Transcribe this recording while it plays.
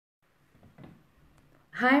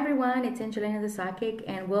Hi everyone, it's Angelina the Psychic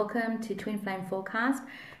and welcome to Twin Flame Forecast.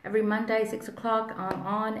 Every Monday, 6 o'clock, I'm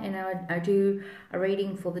on and I do a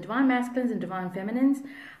reading for the Divine Masculines and Divine Feminines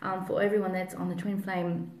for everyone that's on the Twin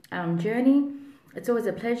Flame journey. It's always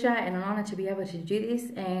a pleasure and an honor to be able to do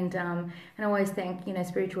this, and I always thank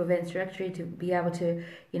Spiritual Events Directory to be able to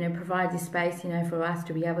provide this space for us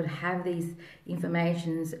to be able to have these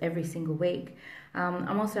informations every single week.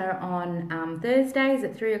 I'm also on Thursdays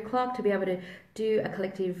at 3 o'clock to be able to do a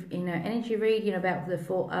collective energy read about the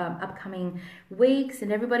upcoming weeks.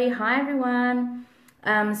 And everybody, hi everyone.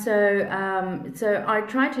 So I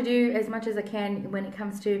try to do as much as I can when it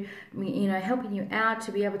comes to helping you out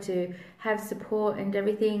to be able to have support and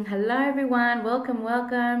everything. Hello everyone, welcome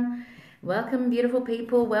beautiful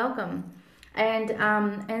people, welcome.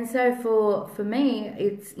 And so for me,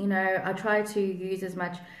 it's I try to use as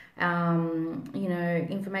much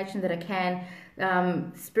information that I can.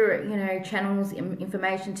 Spirit channels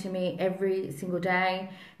information to me every single day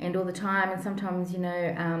and all the time, and sometimes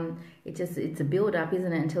it's a build up,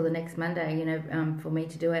 isn't it, until the next Monday for me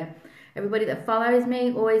to do it. Everybody that follows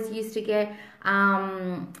me always used to get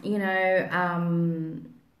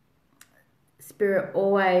Spirit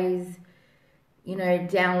always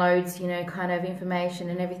downloads, kind of information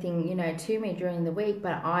and everything, to me during the week,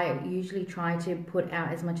 but I usually try to put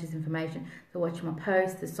out as much as information. So watch my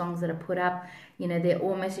posts, the songs that I put up, they're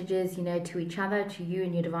all messages, to each other, to you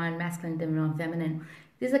and your Divine Masculine, Divine Feminine.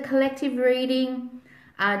 There's a collective reading,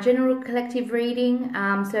 general collective reading.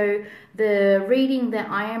 So the reading that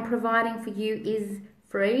I am providing for you is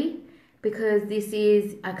free because this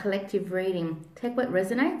is a collective reading. Take what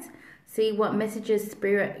resonates. See what messages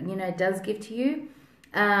Spirit, does give to you.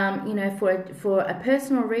 For a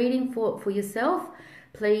personal reading for yourself,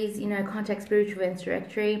 please, contact Spiritual Events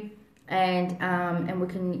Directory, and we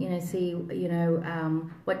can, see,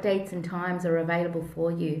 what dates and times are available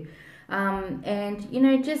for you.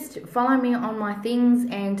 And just follow me on my things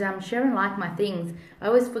and share and like my things. I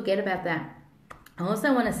always forget about that. I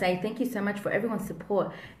also want to say thank you so much for everyone's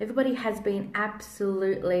support. Everybody has been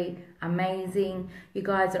absolutely amazing. You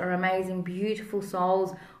guys are amazing, beautiful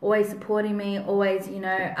souls, always supporting me, always,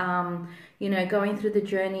 going through the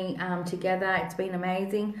journey together. It's been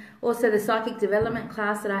amazing. Also, the psychic development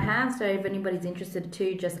class that I have, so if anybody's interested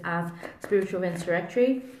too, just ask Spiritual Events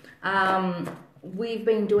Directory. We've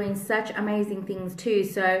been doing such amazing things too.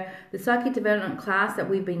 So the psychic development class that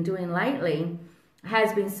we've been doing lately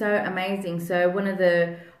has been so amazing. So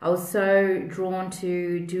I was so drawn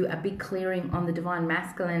to do a big clearing on the Divine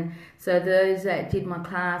Masculine. So those that did my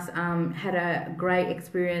class had a great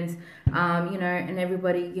experience, and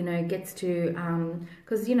everybody, gets to,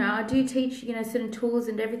 because, I do teach, certain tools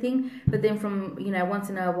and everything, but then from,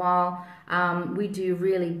 once in a while, we do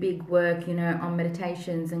really big work, on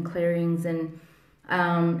meditations and clearings, and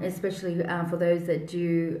especially for those that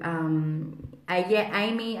do,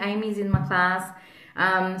 Amy's in my class.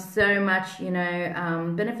 So much,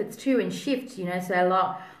 benefits too, and shift, so a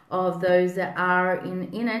lot of those that are in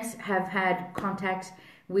it have had contact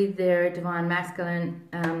with their Divine Masculine.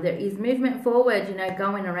 There is movement forward,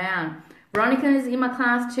 going around. Veronica is in my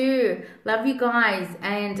class too. Love you guys.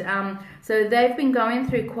 And so they've been going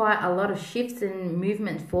through quite a lot of shifts and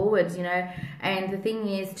movement forwards, and the thing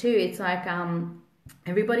is too, it's like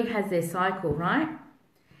everybody has their cycle, right?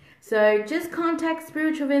 So just contact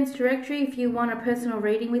Spiritual Events Directory if you want a personal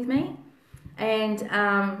reading with me. And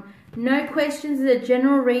no questions, is a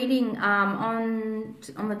general reading on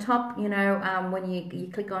the top, when you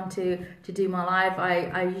click on to do my live,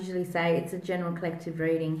 I usually say it's a general collective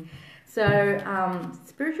reading. So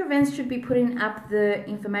Spiritual Events should be putting up the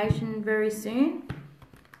information very soon,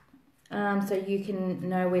 so you can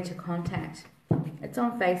know where to contact. It's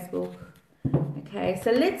on Facebook. Okay,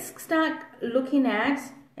 so let's start looking at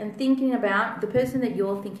and thinking about the person that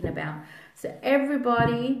you're thinking about. So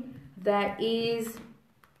everybody that is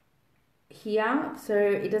here, so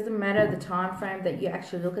it doesn't matter the time frame that you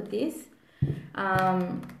actually look at this.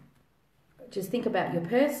 Just think about your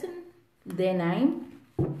person, their name,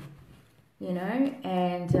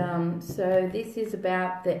 and so this is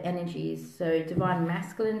about the energies. So Divine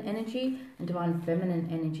Masculine energy and Divine Feminine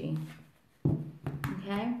energy.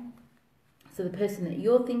 Okay? So the person that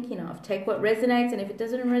you're thinking of, take what resonates, and if it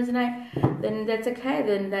doesn't resonate, then that's okay,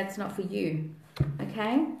 then that's not for you.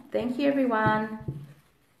 Okay? Thank you, everyone.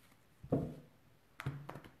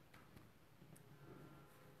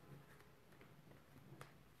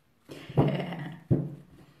 Yeah.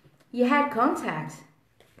 You had contact.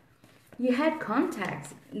 You had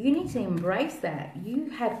contact. You need to embrace that. You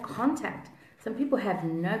had contact. Some people have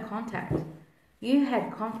no contact. You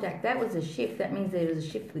had contact. That was a shift. That means there was a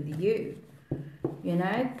shift with you. You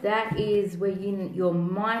know, that is where your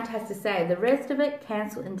mind has to say. The rest of it,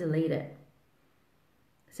 cancel and delete it.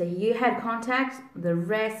 So you had contact, the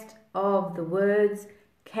rest of the words,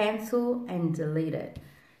 cancel and delete it.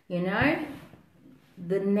 You know,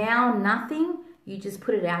 the now nothing, you just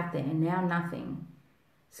put it out there, now nothing.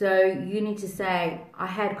 So you need to say, I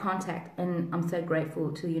had contact and I'm so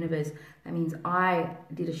grateful to the universe. That means I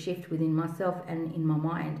did a shift within myself and in my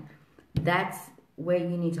mind. That's where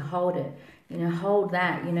you need to hold it. You know, hold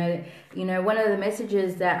that. You know, one of the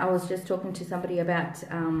messages that I was just talking to somebody about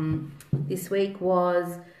this week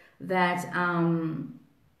was that,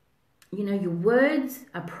 you know, your words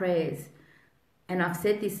are prayers. And I've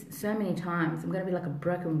said this so many times. I'm going to be like a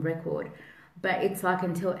broken record. But it's like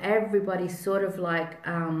until everybody sort of like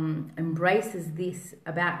embraces this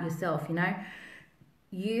about yourself, you know,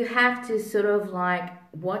 you have to sort of like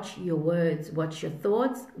watch your words, watch your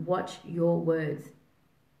thoughts, watch your words.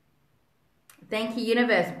 Thank you,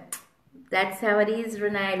 universe. That's how it is,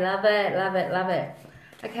 Renee. Love it, love it, love it.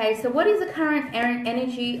 Okay, so what is the current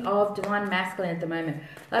energy of divine masculine at the moment?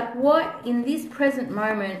 Like, what in this present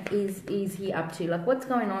moment is he up to? Like, what's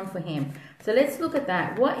going on for him? So let's look at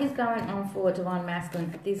that. What is going on for divine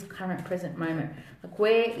masculine at this current present moment? Like,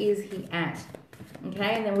 where is he at?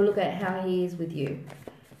 Okay, and then we'll look at how he is with you.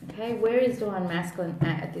 Okay, where is divine masculine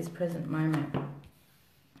at this present moment?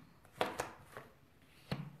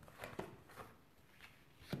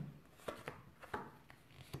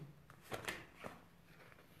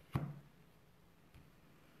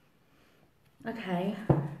 Okay,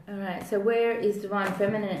 all right, so where is divine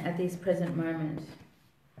feminine at this present moment?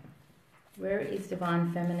 Where is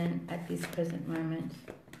divine feminine at this present moment?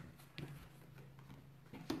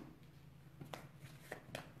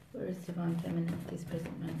 Where is divine feminine at this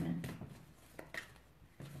present moment?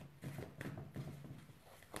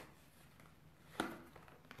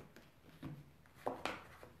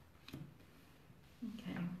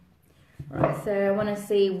 Okay. All right, so I want to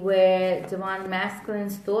see where divine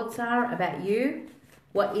masculine's thoughts are about you.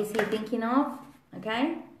 What is he thinking of?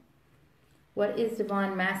 Okay. What is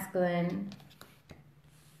divine masculine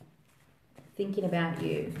thinking about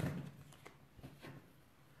you?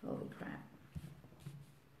 Holy crap.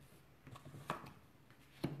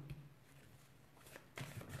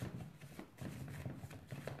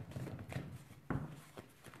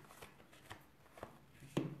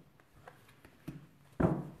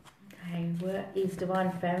 Okay, what is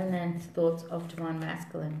divine feminine's thoughts of divine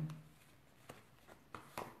masculine?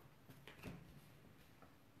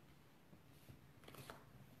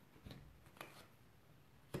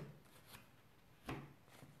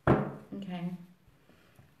 Okay.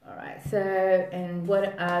 All right. So, and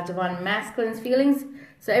what are divine masculine's feelings?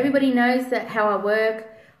 So everybody knows that how I work.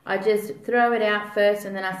 I just throw it out first,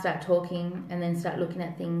 and then I start talking, and then start looking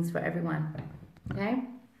at things for everyone. Okay.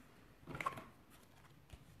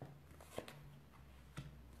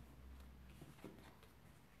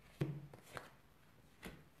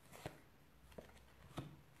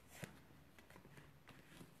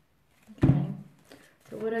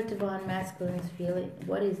 So what are divine masculine's feelings?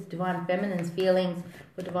 What is divine feminine's feelings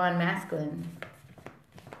for divine masculine?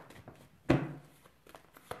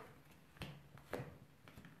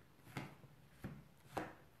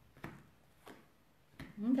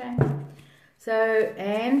 Okay. So,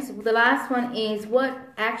 and the last one is, what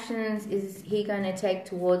actions is he going to take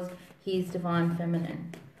towards his divine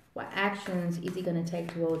feminine? What actions is he going to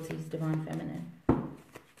take towards his divine feminine?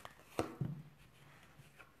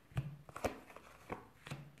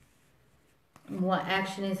 What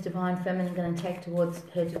action is divine feminine going to take towards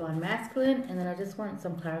her divine masculine? And then I just want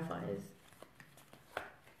some clarifiers.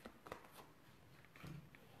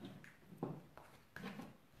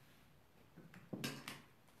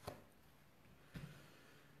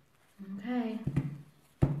 Okay.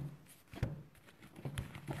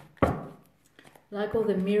 Like all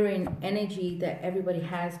the mirroring energy that everybody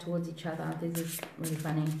has towards each other. This is really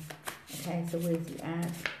funny. Okay, so where's he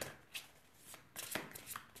at?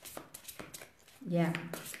 Yeah.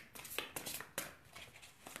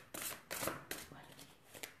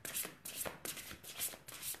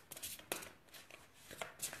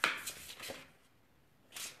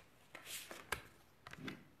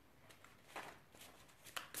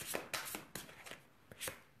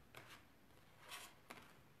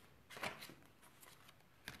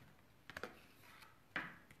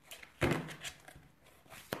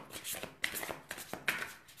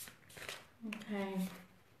 Okay.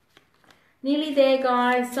 Nearly there,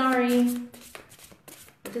 guys. Sorry.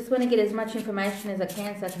 I just want to get as much information as I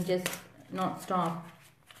can so I can just not stop.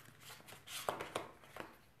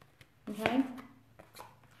 Okay?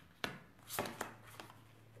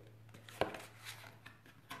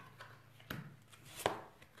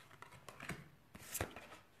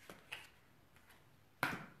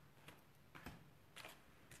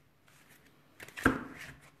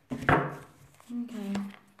 Okay.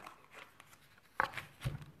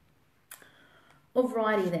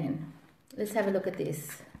 Alrighty then. Let's have a look at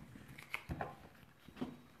this.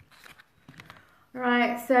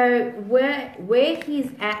 Alright, so where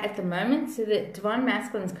he's at the moment, so the Divine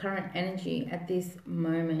Masculine's current energy at this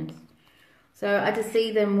moment. So I just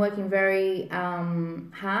see them working very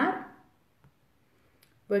hard.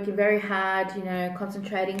 Working very hard, you know,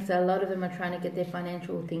 concentrating. So a lot of them are trying to get their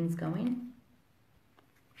financial things going.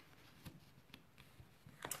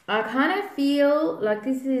 I kind of feel like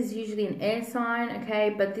this is usually an air sign,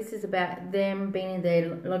 okay, but this is about them being in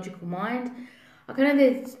their logical mind. I kind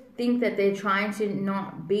of think that they're trying to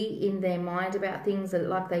not be in their mind about things that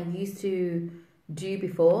like they used to do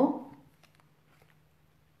before.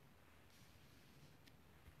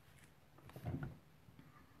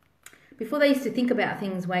 Before they used to think about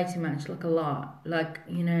things way too much, like a lot. Like,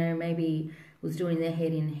 you know, maybe was doing their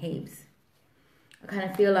head in heaps. I kind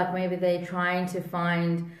of feel like maybe they're trying to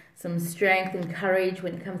find some strength and courage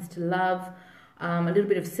when it comes to love. A little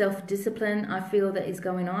bit of self-discipline I feel that is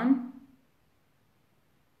going on.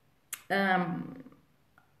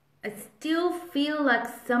 I still feel like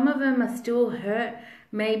some of them are still hurt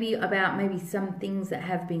maybe about maybe some things that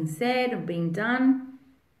have been said or been done.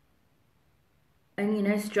 And, you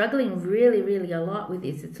know, struggling really, really a lot with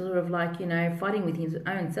this. It's sort of like, you know, fighting with his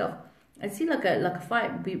own self. I see like a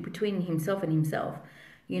fight between himself and himself,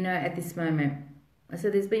 you know, at this moment. So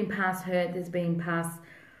there's been past hurt, there's been past,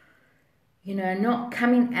 you know, not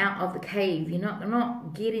coming out of the cave. You're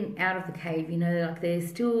not getting out of the cave, you know, like they're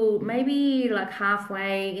still maybe like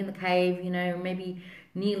halfway in the cave, you know, maybe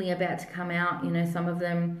nearly about to come out, you know, some of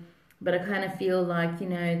them. But I kind of feel like, you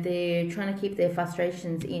know, they're trying to keep their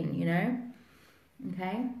frustrations in, you know,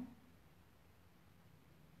 okay.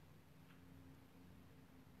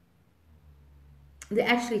 They're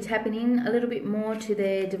actually tapping in a little bit more to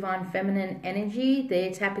their divine feminine energy. They're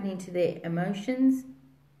tapping into their emotions.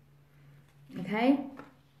 Okay?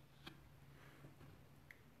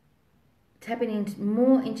 Tapping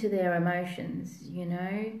more into their emotions, you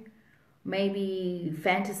know. Maybe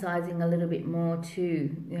fantasizing a little bit more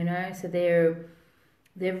too, you know. So they're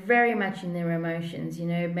very much in their emotions, you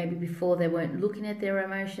know. Maybe before they weren't looking at their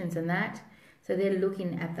emotions and that. So they're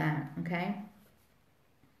looking at that, okay?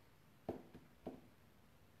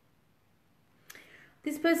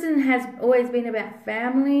 This person has always been about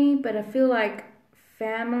family, but I feel like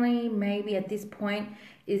family maybe at this point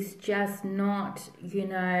is just not, you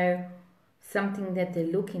know, something that they're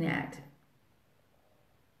looking at.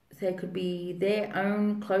 So it could be their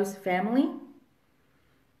own close family.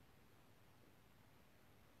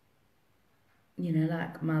 You know,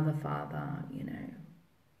 like mother, father, you know,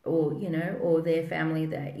 or, you know, or their family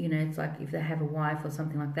that, you know, it's like if they have a wife or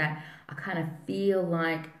something like that. I kind of feel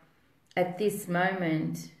like at this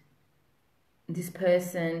moment, this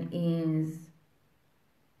person is,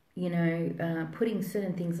 you know, putting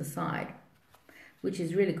certain things aside, which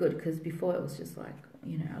is really good because before it was just like,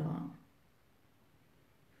 you know, a lot.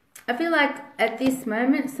 I feel like at this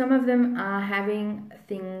moment, some of them are having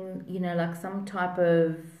things, you know, like some type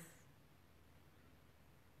of,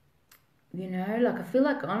 you know, like I feel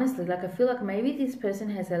like, honestly, like I feel like maybe this person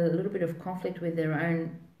has a little bit of conflict with their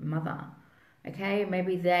own mother. Okay,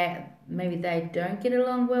 maybe they don't get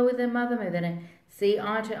along well with their mother. Maybe they don't see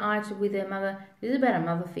eye to eye with their mother. This is about a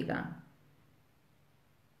mother figure.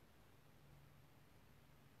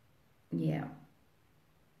 Yeah.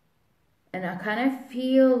 And I kind of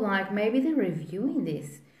feel like maybe they're reviewing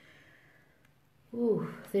this. Ooh,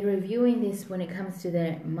 they're reviewing this when it comes to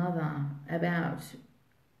their mother about,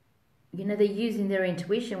 you know, they're using their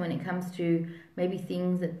intuition when it comes to maybe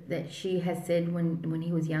things that she has said when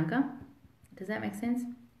he was younger. Does that make sense?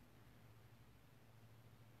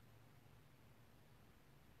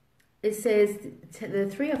 It says the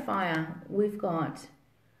Three of Fire. We've got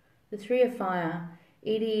the Three of Fire.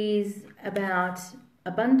 It is about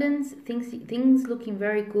abundance, things looking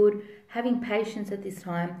very good, having patience at this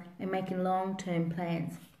time, and making long-term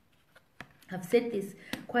plans. I've said this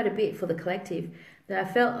quite a bit for the collective, that I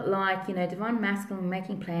felt like, you know, Divine Masculine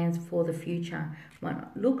making plans for the future. Might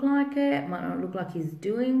not look like it, might not look like he's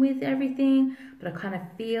doing with everything, but I kind of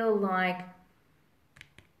feel like,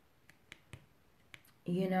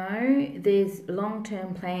 you know, there's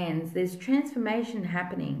long-term plans, there's transformation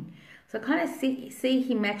happening. So I kind of see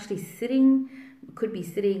him actually sitting, could be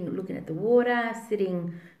sitting looking at the water,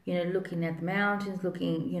 sitting, you know, looking at the mountains,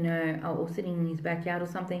 looking, you know, or sitting in his backyard or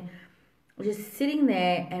something. Just sitting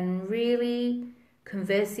there and really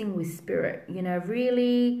conversing with spirit, you know,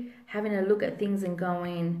 really having a look at things and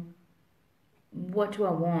going, what do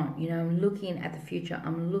I want? You know, I'm looking at the future.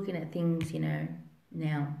 I'm looking at things, you know,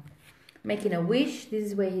 now. making a wish. This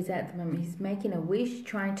is where he's at the moment. He's making a wish,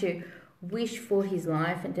 trying to wish for his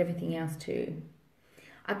life and everything else too.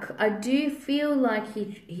 I do feel like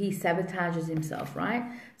he sabotages himself, right?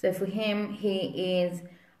 So for him, he is,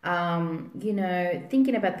 you know,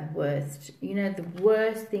 thinking about the worst, you know, the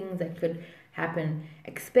worst things that could happen,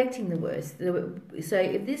 expecting the worst. So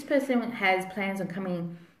if this person has plans on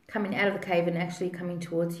coming out of the cave and actually coming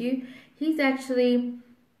towards you, he's actually,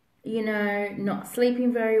 you know, not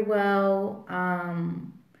sleeping very well.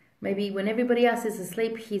 Maybe when everybody else is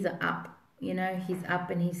asleep, he's up, you know, he's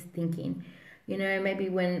up and he's thinking. You know, maybe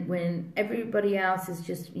when everybody else is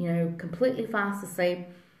just, you know, completely fast asleep,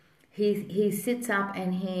 he sits up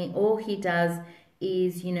and all he does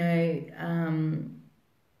is, you know,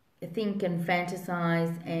 think and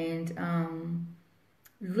fantasize and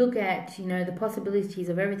look at, you know, the possibilities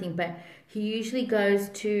of everything. But he usually goes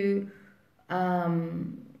to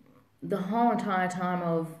the whole entire time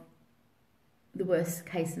of the worst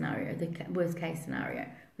case scenario,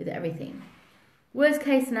 with everything. Worst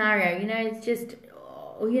case scenario, you know, it's just,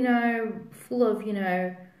 you know, full of, you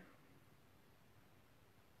know,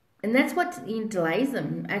 and that's what delays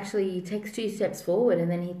them. Actually, he takes 2 steps forward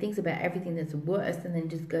and then he thinks about everything that's worst and then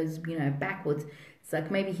just goes, you know, backwards. It's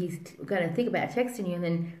like maybe he's going to think about texting you and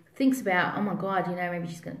then thinks about, oh my God, you know, maybe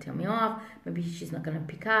she's going to tell me off. Maybe she's not going to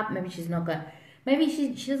pick up. Maybe she's not going to... Maybe she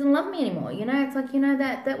doesn't love me anymore, you know. It's like, you know,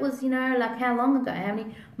 that was, you know, like how long ago, how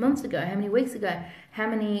many months ago, how many weeks ago, how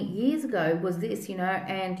many years ago was this, you know,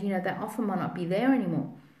 and, you know, that offer might not be there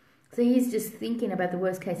anymore. So he's just thinking about the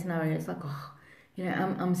worst case scenario. It's like, oh, you know,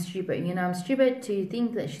 I'm stupid, you know, I'm stupid to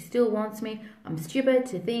think that she still wants me. I'm stupid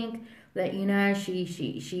to think that, you know, she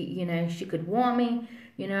you know, she could want me,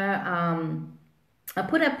 you know. I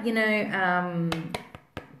put up, you know,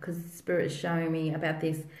 because Spirit's showing me about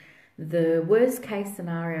this, the worst case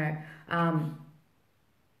scenario.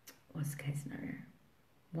 Worst case scenario.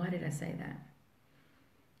 Why did I say that?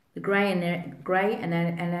 The Grey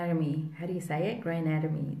Anatomy. How do you say it? Grey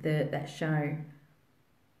Anatomy. That show.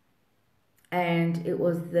 And it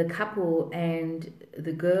was the couple, and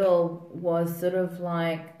the girl was sort of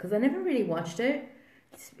like, because I never really watched it.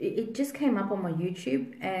 It just came up on my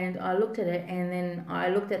YouTube, and I looked at it, and then I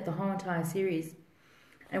looked at the whole entire series,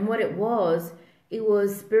 and what it was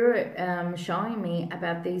Spirit showing me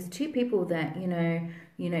about these 2 people that you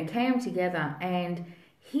know came together, and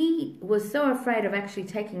he was so afraid of actually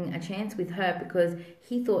taking a chance with her because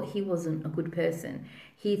he thought he wasn't a good person.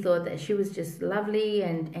 He thought that she was just lovely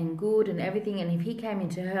and good and everything, and if he came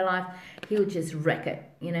into her life, he would just wreck it.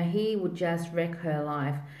 You know, he would just wreck her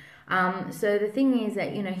life. So the thing is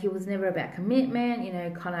that, you know, he was never about commitment, you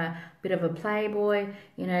know, kind of bit of a playboy,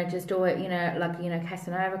 you know, just always, you know, like, you know,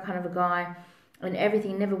 Casanova kind of a guy and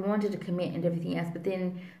everything, never wanted to commit and everything else. But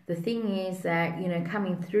then the thing is that, you know,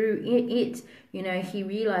 coming through it, you know, he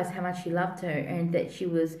realized how much he loved her and that she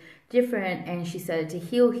was different, and she started to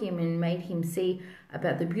heal him and made him see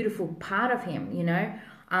about the beautiful part of him, you know.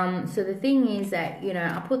 So the thing is that, you know,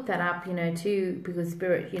 I put that up, you know, too, because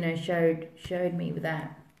Spirit, you know, showed me with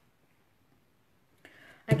that.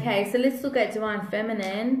 Okay, so let's look at Divine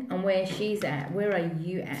Feminine and where she's at. Where are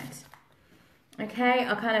you at? Okay,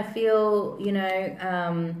 I kind of feel, you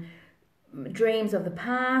know, dreams of the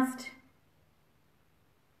past.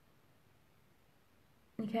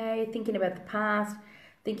 Okay, thinking about the past,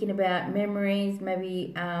 thinking about memories,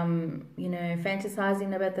 maybe, you know,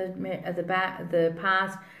 fantasizing about the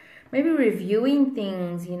past, maybe reviewing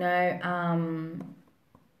things, you know,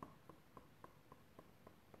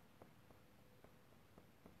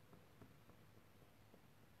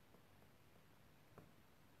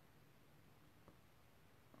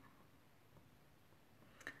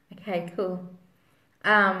 okay, cool.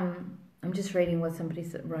 I'm just reading what somebody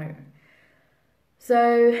wrote.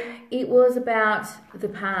 So it was about the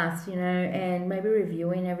past, you know, and maybe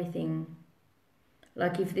reviewing everything.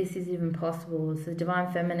 Like if this is even possible. So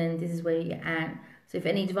Divine Feminine, this is where you're at. So if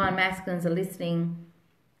any Divine Masculines are listening,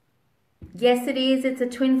 yes, it is. It's a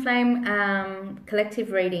twin flame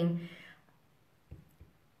collective reading.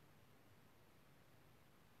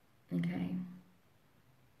 Okay.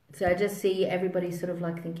 So I just see everybody sort of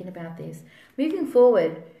like thinking about this. Moving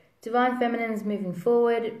forward, Divine Feminine is moving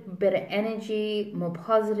forward, better energy, more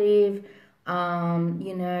positive,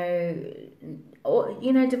 you know,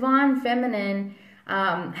 Divine Feminine,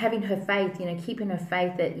 having her faith, you know, keeping her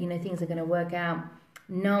faith that, you know, things are going to work out,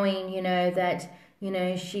 knowing, you know, that, you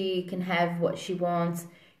know, she can have what she wants,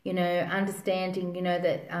 you know, understanding, you know,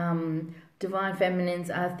 that Divine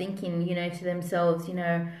Feminines are thinking, you know, to themselves, you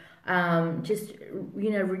know, just,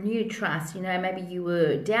 you know, renewed trust. You know, maybe you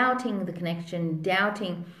were doubting the connection,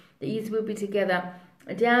 doubting that you will be together,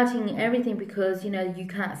 doubting everything because, you know, you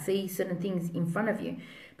can't see certain things in front of you.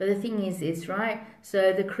 But the thing is right.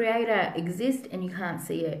 So the Creator exists and you can't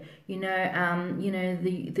see it. You know,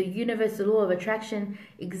 the universal law of attraction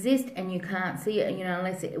exists and you can't see it. You know,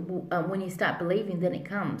 unless when you start believing, then it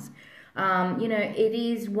comes. You know, it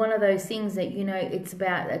is one of those things that, you know, it's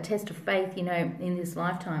about a test of faith, you know, in this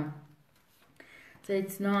lifetime. So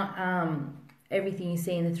it's not everything you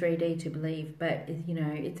see in the 3D to believe, but, you know,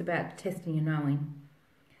 it's about testing your knowing.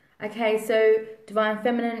 Okay, so Divine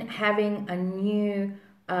Feminine having a new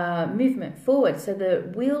movement forward. So the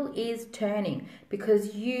wheel is turning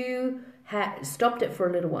because you stopped it for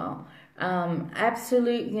a little while.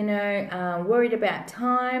 Absolute, you know, worried about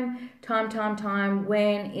time.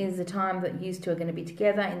 When is the time that you two are going to be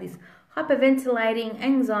together in this hyperventilating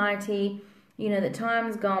anxiety? You know, the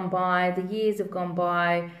time's gone by, the years have gone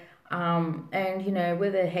by, and, you know,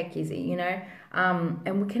 where the heck is he, you know?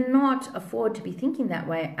 And we cannot afford to be thinking that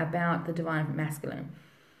way about the Divine Masculine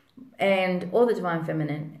or the Divine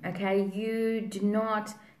Feminine, okay? You do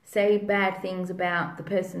not say bad things about the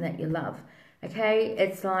person that you love, okay?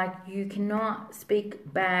 It's like you cannot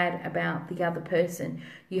speak bad about the other person.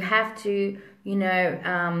 You have to, you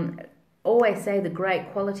know, always say the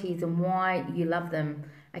great qualities and why you love them,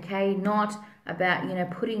 okay? Not about, you know,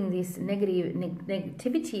 putting this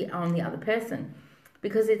negativity on the other person.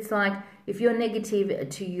 Because it's like, if you're negative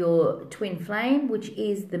to your twin flame, which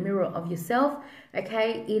is the mirror of yourself,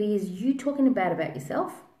 okay, it is you talking bad about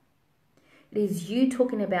yourself. It is you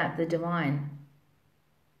talking about the divine,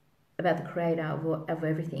 about the Creator of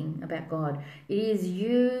everything, about God. It is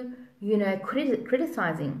you, you know,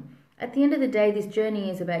 criticizing. At the end of the day, this journey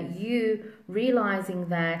is about you realizing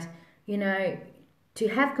that, you know, to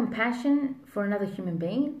have compassion for another human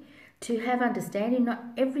being, to have understanding, not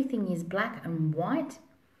everything is black and white.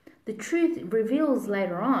 The truth reveals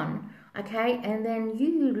later on, okay? And then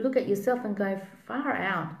you look at yourself and go, far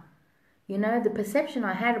out. You know, the perception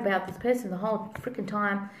I had about this person the whole freaking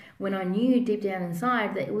time, when I knew deep down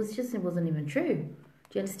inside that it wasn't even true. Do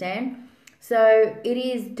you understand? So it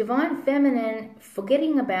is Divine Feminine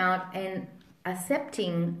forgetting about and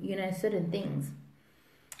accepting, you know, certain things.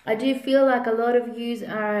 I do feel like a lot of yous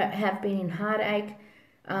have been in heartache.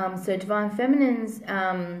 So Divine Feminine's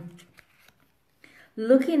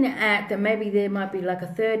looking at that maybe there might be like a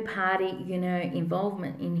third party, you know,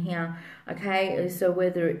 involvement in here, okay? So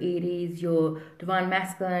whether it is your Divine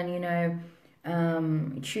Masculine, you know,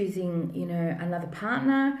 choosing, you know, another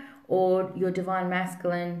partner, or your Divine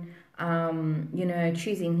Masculine, you know,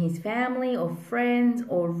 choosing his family or friends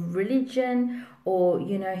or religion, or,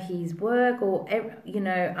 you know, his work, or, you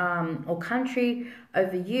know, or country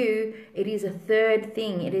over you. It is a third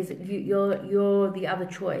thing. It is you're the other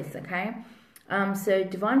choice, okay? So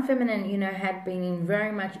Divine Feminine, you know, had been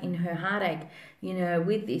very much in her heartache, you know,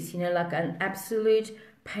 with this, you know, like an absolute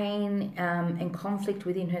pain and conflict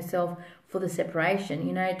within herself for the separation.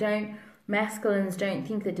 You know, masculines don't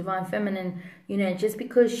think that Divine Feminine, you know, just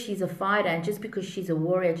because she's a fighter, just because she's a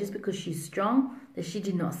warrior, just because she's strong, that she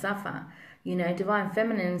did not suffer. You know, Divine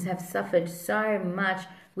Feminines have suffered so much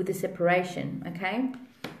with the separation, okay?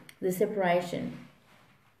 The separation.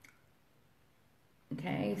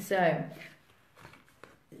 Okay, so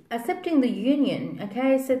accepting the union,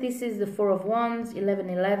 okay? So this is the Four of Wands,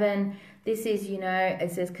 1111. This is, you know, it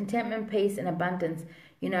says contentment, peace, and abundance.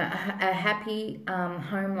 You know, a happy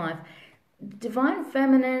home life. Divine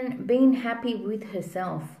Feminine being happy with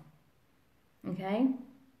herself, okay?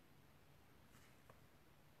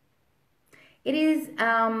 It is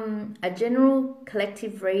a general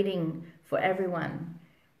collective reading for everyone,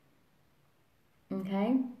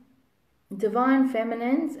 okay? Divine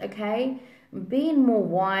Feminines, okay, being more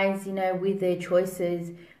wise, you know, with their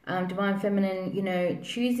choices. Divine Feminine, you know,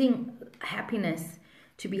 choosing happiness,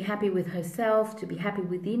 to be happy with herself, to be happy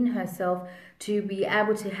within herself, to be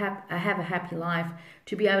able to have a happy life,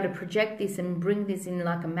 to be able to project this and bring this in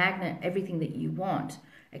like a magnet, everything that you want.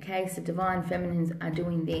 Okay, so Divine Feminines are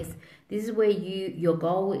doing this. This is where your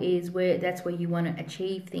goal is, that's where you want to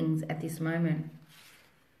achieve things at this moment.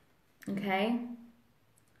 Okay.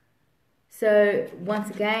 So once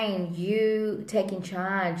again, you taking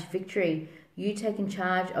charge, victory. You taking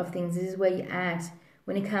charge of things. This is where you're at.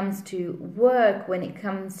 When it comes to work, when it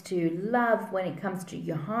comes to love, when it comes to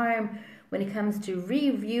your home, when it comes to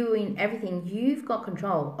reviewing everything, you've got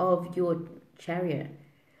control of your chariot.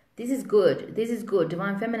 This is good. This is good.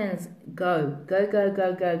 Divine Feminines, go. Go, go,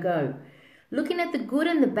 go, go, go. Looking at the good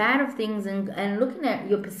and the bad of things and looking at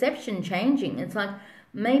your perception changing. It's like,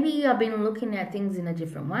 maybe I've been looking at things in a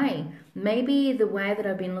different way. Maybe the way that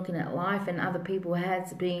I've been looking at life and other people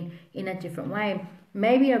has been in a different way.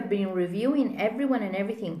 Maybe I've been reviewing everyone and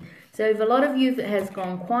everything. So if a lot of you has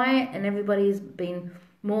gone quiet and everybody's been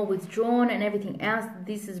more withdrawn and everything else,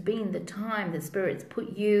 this has been the time that Spirit's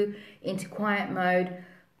put you into quiet mode.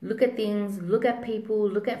 Look at things, look at people,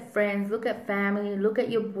 look at friends, look at family, look at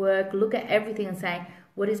your work, look at everything and say,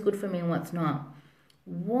 what is good for me and what's not.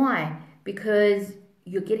 Why? Because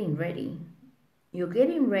you're getting ready. You're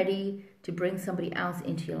getting ready to bring somebody else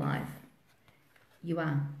into your life. You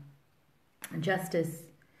are. Justice.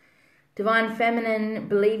 Divine Feminine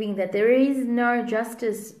believing that there is no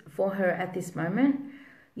justice for her at this moment.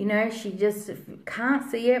 You know, she just can't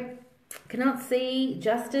see it, cannot see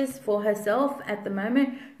justice for herself at the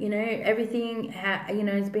moment. You know, everything,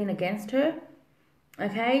 has been against her.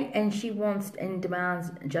 Okay? And she wants and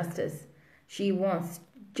demands justice. She wants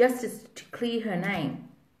justice to clear her name.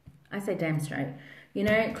 I say damn straight. You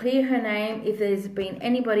know, clear her name. If there's been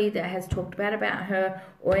anybody that has talked bad about her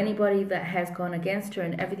or anybody that has gone against her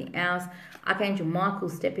and everything else, Archangel Michael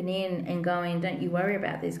stepping in and going, don't you worry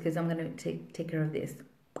about this because I'm going to take care of this.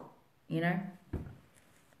 You know?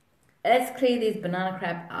 Let's clear this banana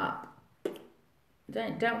crab up.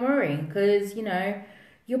 Don't worry, because, you know,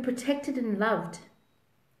 you're protected and loved.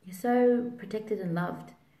 You're so protected and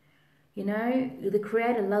loved. You know, the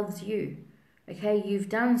Creator loves you. Okay, you've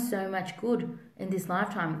done so much good in this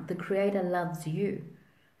lifetime. The Creator loves you.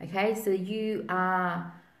 Okay, so you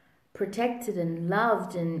are protected and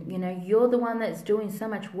loved, and, you know, you're the one that's doing so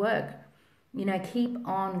much work. You know, keep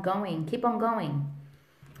on going. Keep on going.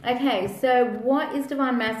 Okay, so what is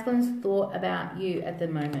Divine Masculine's thought about you at the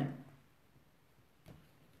moment?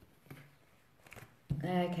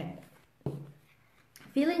 Okay.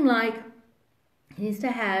 Feeling like he needs to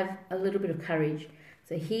have a little bit of courage.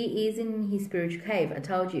 So he is in his spiritual cave, I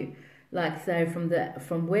told you. Like, so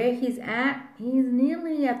from where he's at, he's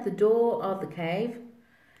nearly at the door of the cave,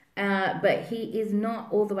 but he is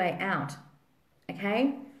not all the way out.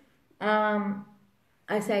 Okay?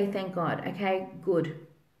 I say thank God. Okay, good.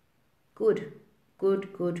 Good.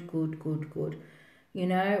 You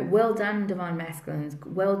know, well done, Divine Masculines.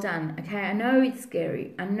 Well done. Okay, I know it's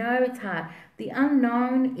scary. I know it's hard. The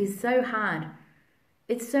unknown is so hard.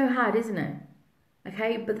 It's so hard, isn't it?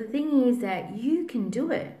 Okay, but the thing is that you can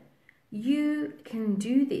do it. You can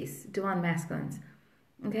do this, Divine Masculines.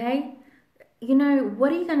 Okay? You know,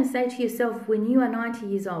 what are you going to say to yourself when you are 90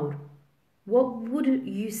 years old? What would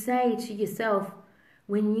you say to yourself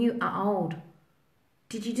when you are old?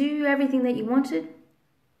 Did you do everything that you wanted?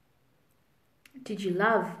 Did you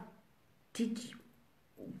love?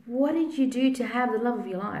 What did you do to have the love of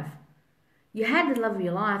your life? You had the love of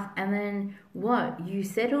your life, and then what? You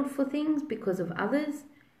settled for things because of others,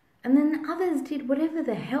 and then others did whatever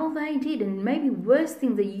the hell they did, and maybe worse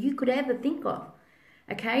things that you could ever think of.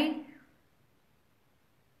 Okay?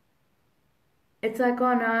 It's like,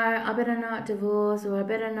 oh no, I better not divorce, or I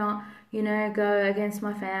better not, you know, go against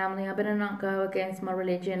my family. I better not go against my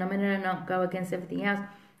religion. I better not go against everything else.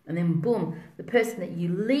 And then boom, the person that you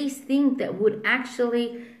least think that would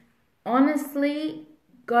actually, honestly,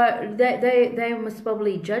 go, they must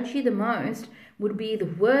probably judge you the most, would be the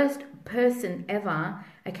worst person ever.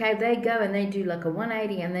 Okay, they go and they do like a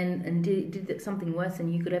 180 and then did something worse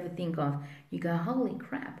than you could ever think of. You go, holy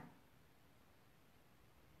crap.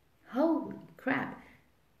 Holy crap.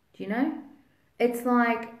 Do you know? It's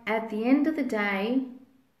like at the end of the day,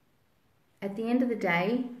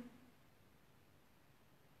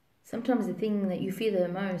 sometimes the thing that you fear the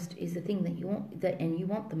most is the thing that you want, and you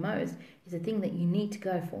want the most is the thing that you need to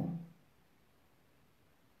go for.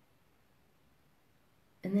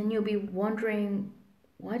 And then you'll be wondering,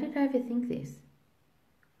 why did I overthink this?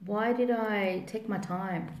 Why did I take my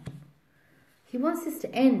time? He wants this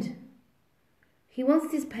to end. He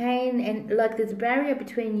wants this pain, and like there's a barrier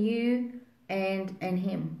between you and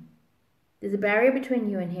him. There's a barrier between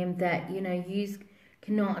you and him that, you know, you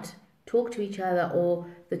cannot talk to each other, or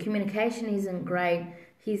the communication isn't great.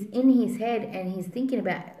 He's in his head and he's thinking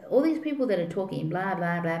about all these people that are talking blah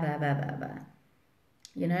blah blah blah blah blah blah.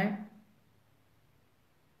 You know?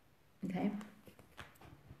 Okay.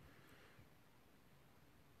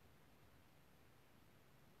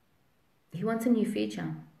 He wants a new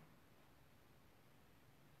future.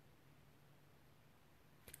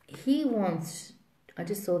 He wants, I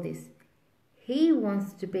just saw this, he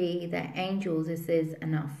wants to be that angel that says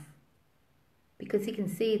enough. Because he can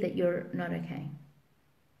see that you're not okay.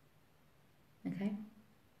 Okay?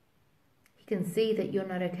 He can see that you're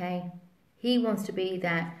not okay. He wants to be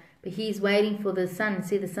that, but he's waiting for the sun.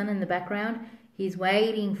 See the sun in the background? He's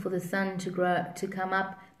waiting for the sun to grow, to come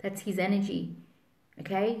up. That's his energy.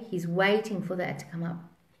 Okay? He's waiting for that to come up.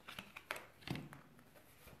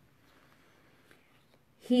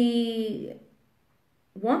 he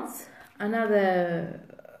wants another,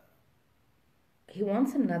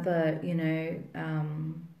 you know,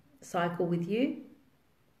 cycle with you.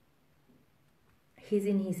 He's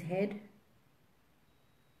in his head.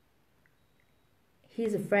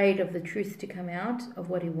 He's afraid of the truth to come out of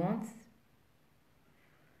what he wants.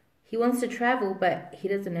 He wants to travel, but he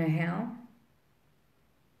doesn't know how.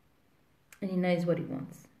 And he knows what he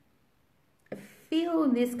wants. I feel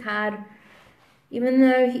in this card, even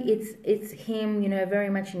though it's him, you know, very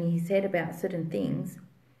much in his head about certain things,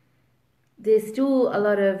 there's still a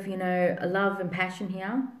lot of, you know, love and passion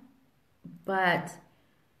here. But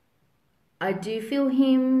I do feel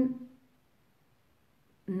him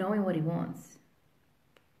knowing what he wants.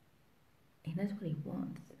 He knows what he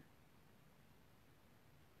wants.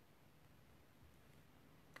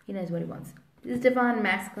 He knows what he wants. This divine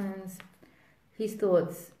masculines, his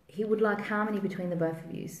thoughts, he would like harmony between the both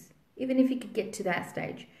of you. Even if you could get to that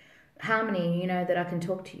stage. Harmony, you know, that I can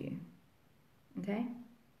talk to you. Okay?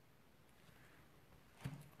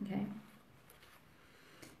 Okay.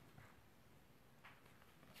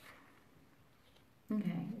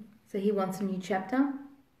 Okay. So he wants a new chapter.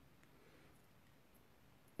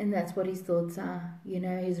 And that's what his thoughts are. You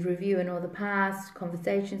know, his review and all the past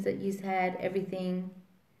conversations that you've had, everything.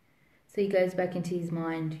 So he goes back into his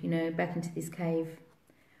mind, you know, back into this cave.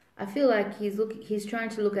 I feel like he's trying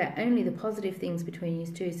to look at only the positive things between you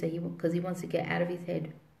two, so because he wants to get out of his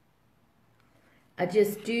head. I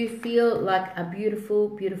just do feel like a beautiful,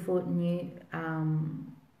 beautiful new.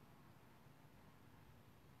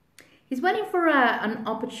 He's waiting for an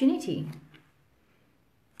opportunity.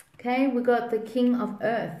 Okay, we got the King of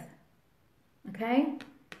Earth. Okay,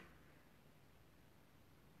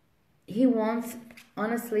 he wants,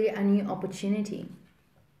 honestly, a new opportunity.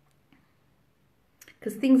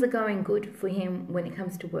 Because things are going good for him when it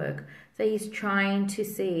comes to work. So he's trying to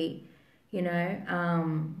see, you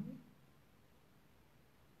know,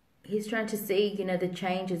 he's trying to see, you know, the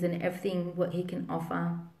changes and everything, what he can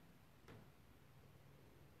offer.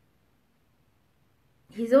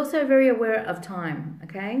 He's also very aware of time,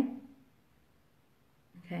 okay?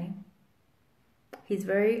 Okay. He's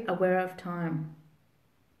very aware of time.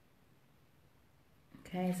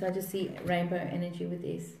 Okay, so I just see rainbow energy with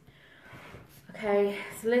this. Okay,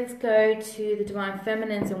 so let's go to the Divine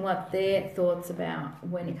Feminines and what their thoughts about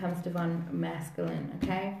when it comes to Divine Masculine,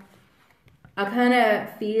 okay? I kind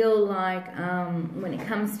of feel like when it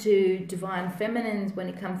comes to Divine Feminines, when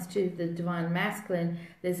it comes to the Divine Masculine,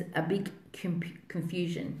 there's a big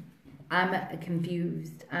confusion. I'm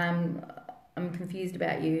confused. I'm confused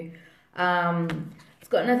about you. It's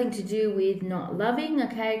got nothing to do with not loving,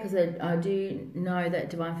 okay? Because I do know that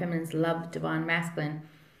Divine Feminines love Divine Masculine.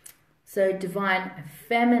 So Divine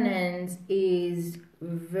Feminines is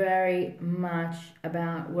very much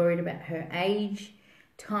worried about her age,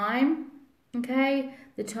 time, okay?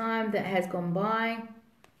 The time that has gone by.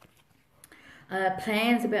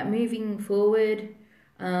 Plans about moving forward.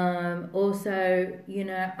 Also, you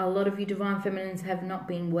know, a lot of you Divine Feminines have not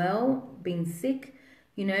been well, been sick,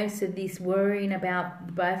 you know, so this worrying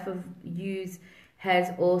about both of yous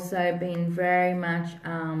has also been very much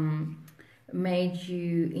made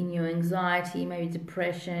you in your anxiety, maybe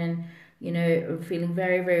depression, you know, feeling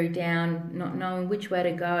very, very down, not knowing which way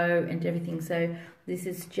to go and everything. So this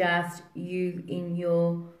is just you in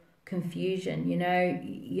your confusion, you know,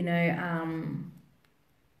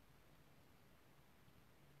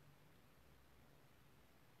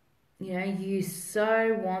 you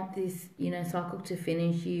so want this, you know, cycle to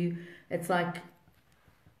finish. It's like,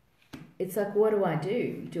 what do I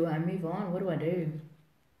do? Do I move on? What do I do?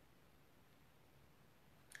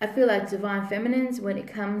 I feel like Divine Feminines, when it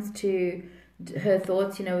comes to her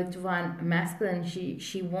thoughts, you know, with Divine Masculine,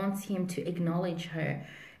 she wants him to acknowledge her.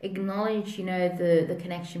 Acknowledge, you know, the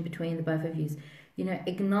connection between the both of you. You know,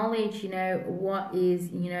 acknowledge, you know, what is,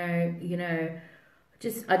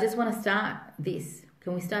 I just want to start this.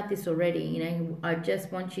 Can we start this already? You know, I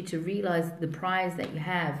just want you to realize the prize that you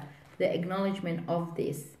have, the acknowledgement of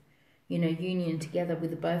this, you know, union together with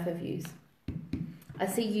the both of you. I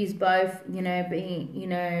see you both, you know, being, you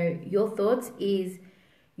know, your thoughts is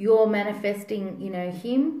you're manifesting, you know,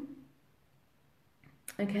 him.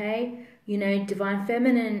 Okay. You know, Divine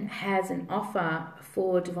Feminine has an offer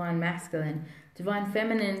for Divine Masculine. Divine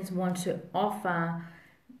Feminines want to offer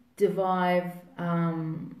Divine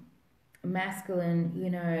Masculine, you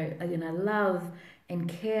know, love and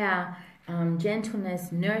care,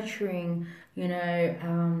 gentleness, nurturing, you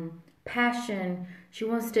know, passion. She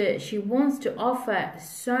wants to offer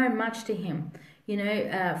so much to him.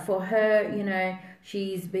 For her,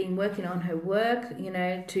 she's been working on her work,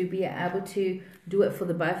 to be able to do it for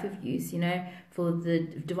the both of you, for the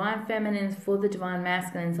divine feminines, for the divine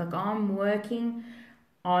masculines. Like, I'm working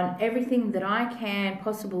on everything that I can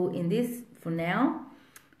possible in this for now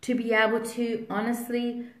to be able to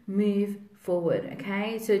honestly move forward.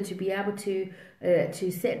 Okay, so to be able to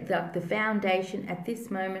set the foundation at this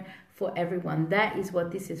moment for everyone. That is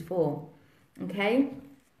what this is for. Okay,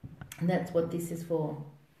 and that's what this is for.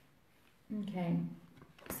 Okay,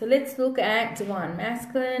 so let's look at divine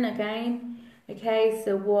masculine again. Okay,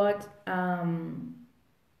 so what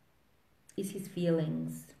is his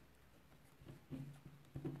feelings?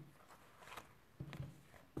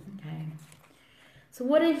 Okay, so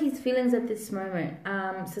what are his feelings at this moment?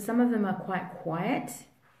 So some of them are quite quiet.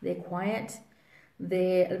 They're quiet.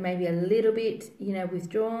 They're maybe a little bit,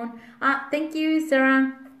 withdrawn. Thank you,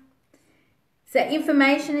 Sarah. So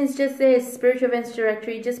information is just there, Spiritual Events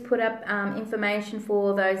Directory. Just put up information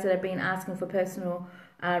for those that have been asking for personal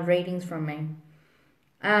readings from me.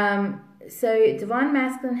 So Divine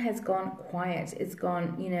Masculine has gone quiet. It's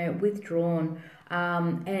gone, withdrawn.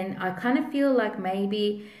 And I kind of feel like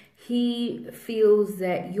maybe he feels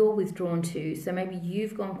that you're withdrawn too. So maybe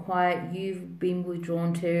you've gone quiet, you've been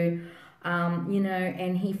withdrawn too,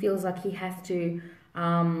 and he feels like he has to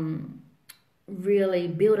really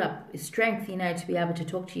build up strength, to be able to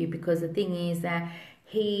talk to you, because the thing is that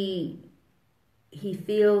he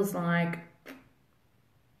feels like,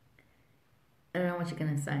 I don't know what you're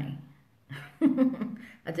going to say.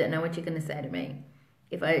 I don't know what you're going to say to me.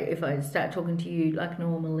 If I start talking to you like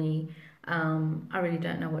normally, I really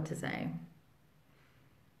don't know what to say.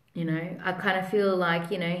 I kind of feel like,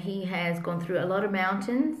 he has gone through a lot of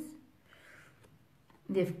mountains.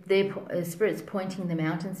 Their spirit's pointing the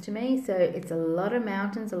mountains to me, so it's a lot of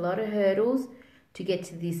mountains, a lot of hurdles to get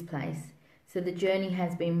to this place. So the journey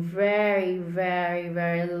has been very, very,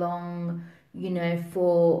 very long,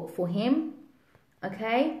 for him,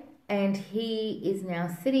 okay? And he is now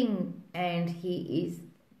sitting and he is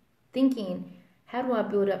thinking, how do I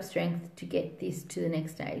build up strength to get this to the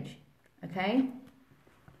next stage, okay?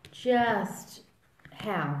 Just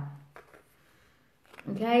how?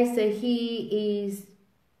 Okay, so he's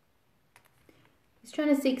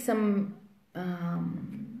trying to seek some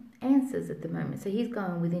answers at the moment. So he's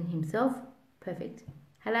going within himself. Perfect.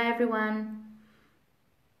 Hello, everyone.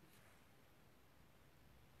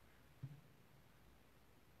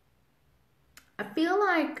 I feel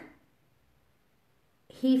like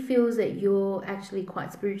he feels that you're actually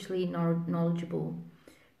quite spiritually knowledgeable.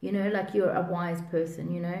 Like you're a wise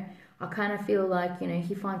person, I kind of feel like,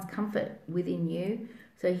 he finds comfort within you.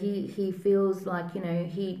 So he feels like,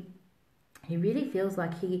 he really feels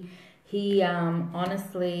like he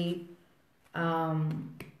honestly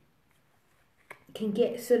can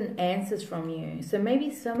get certain answers from you. So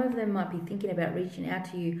maybe some of them might be thinking about reaching out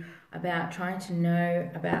to you, about trying to know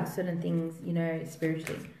about certain things,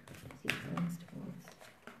 spiritually.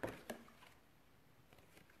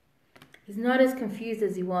 He's not as confused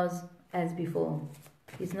as he was before.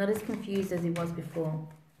 He's not as confused as he was before.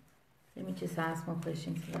 Let me just ask more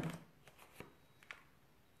questions here.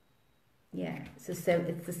 Yeah, so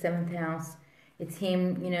it's the 7th house. It's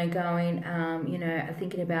him, going,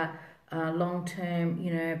 thinking about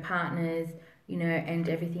long-term, partners, and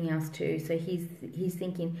everything else too. So he's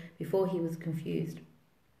thinking before he was confused.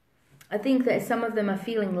 I think that some of them are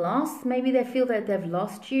feeling lost. Maybe they feel that they've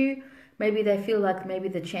lost you. Maybe they feel like maybe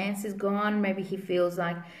the chance is gone. Maybe he feels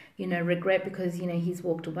like, regret because, he's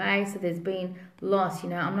walked away. So there's been loss,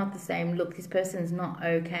 I'm not the same. Look, this person's not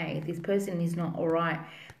okay. This person is not all right.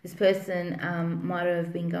 This person might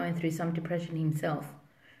have been going through some depression himself.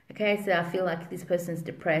 Okay, so I feel like this person's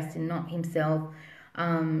depressed and not himself.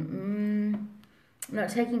 Not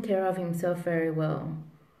taking care of himself very well.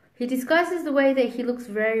 He disguises the way that he looks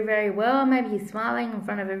very, very well. Maybe he's smiling in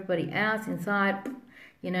front of everybody else. Inside,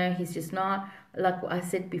 he's just not. Like I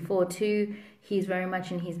said before too, he's very much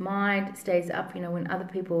in his mind, stays up, when other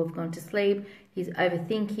people have gone to sleep. He's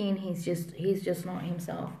overthinking. He's just not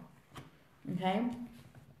himself. Okay?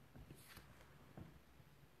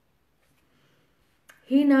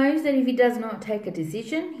 He knows that if he does not take a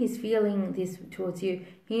decision, he's feeling this towards you.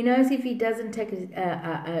 He knows if he doesn't take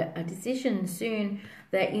a decision soon,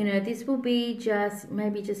 that, this will be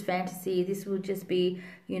maybe just fantasy. This will just be,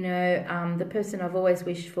 the person I've always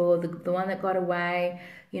wished for, the one that got away,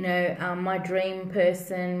 my dream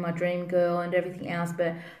person, my dream girl and everything else.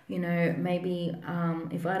 But, maybe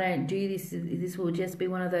if I don't do this, this will just be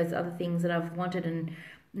one of those other things that I've wanted and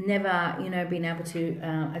never, been able to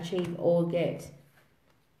achieve or get.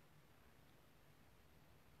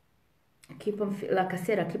 like I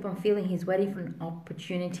said, I keep on feeling he's waiting for an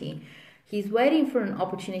opportunity. He's waiting for an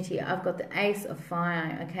opportunity. I've got the Ace of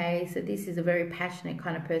Fire, okay? So this is a very passionate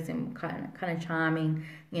kind of person, kind of charming,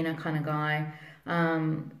 you know, kind of guy.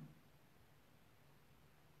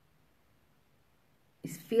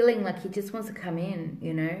 He's feeling like he just wants to come in,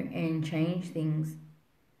 you know, and change things,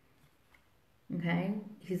 okay?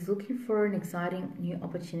 He's looking for an exciting new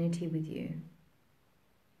opportunity with you.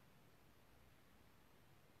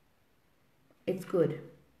 It's good.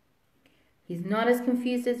 He's not as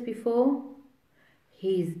confused as before.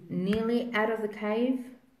 He's nearly out of the cave.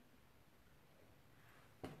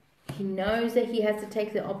 He knows that he has to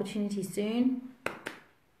take the opportunity soon.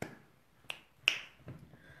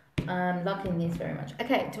 I'm liking this very much.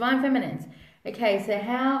 Okay, Divine Feminines. Okay, so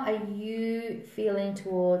how are you feeling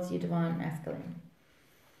towards your Divine Masculine?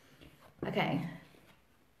 Okay.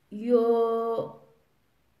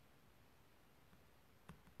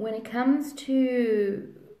 When it comes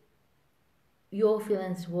to your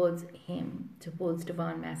feelings towards him, towards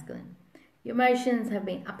Divine Masculine, your emotions have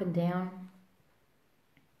been up and down.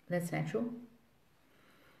 That's natural.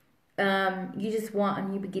 You just want a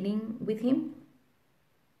new beginning with him.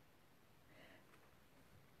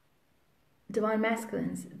 Divine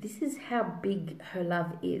Masculines, this is how big her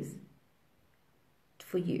love is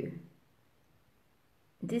for you.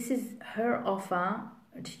 This is her offer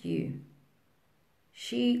to you.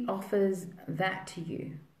 She offers that to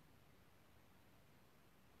you.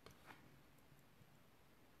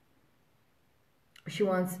 She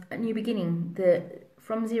wants a new beginning,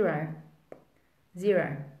 from zero.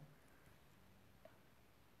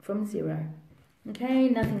 From zero. Okay,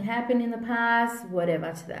 nothing happened in the past,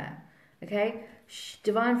 whatever to that. Okay,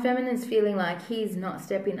 Divine Feminine is feeling like he's not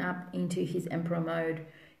stepping up into his Emperor mode.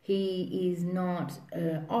 He is not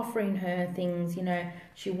offering her things, you know.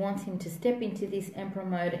 She wants him to step into this Emperor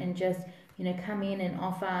mode and just, you know, come in and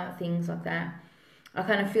offer things like that. I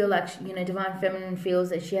kind of feel like, you know, Divine Feminine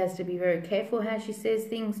feels that she has to be very careful how she says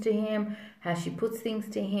things to him, how she puts things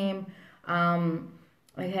to him.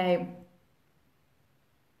 Okay.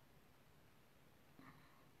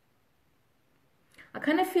 I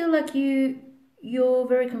kind of feel like you're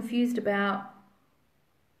very confused about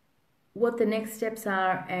what the next steps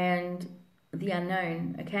are and the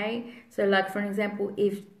unknown, okay? So like, for an example,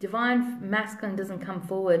 if Divine Masculine doesn't come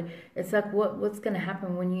forward, it's like what's going to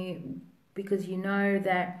happen when because you know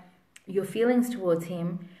that your feelings towards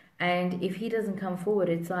him, and if he doesn't come forward,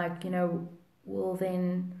 it's like, you know, well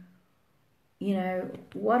then, you know,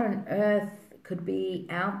 what on earth could be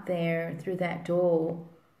out there through that door?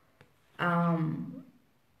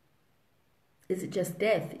 Is it just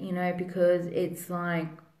death, you know? Because it's like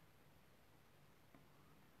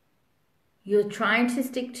you're trying to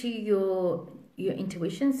stick to your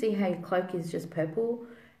intuition. See how your cloak is just purple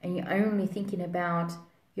and you're only thinking about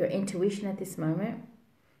your intuition at this moment.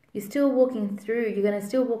 You're still walking through. You're going to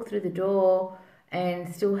still walk through the door and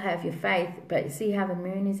still have your faith. But see how the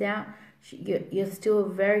moon is out? You're still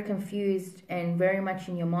very confused and very much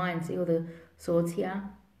in your mind. See all the swords here?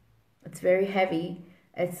 It's very heavy.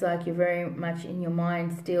 It's like you're very much in your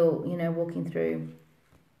mind still, you know, walking through.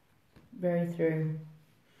 Very through.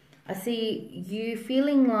 I see you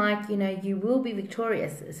feeling like, you know, you will be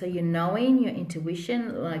victorious. So you're knowing, your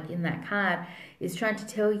intuition, like in that card, is trying to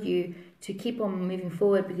tell you to keep on moving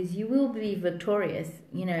forward because you will be victorious,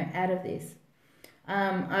 you know, out of this.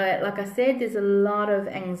 Like I said, there's a lot of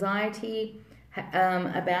anxiety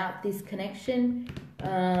about this connection.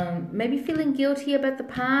 Maybe feeling guilty about the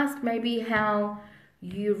past, maybe how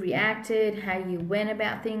you reacted, how you went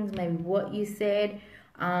about things, maybe what you said,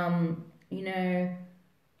 you know.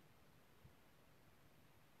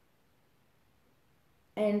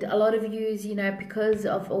 And a lot of yous, you know, because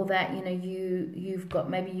of all that, you know, you've got,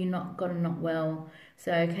 maybe you're not gotten not well.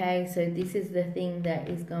 So, okay, so this is the thing that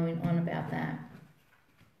is going on about that.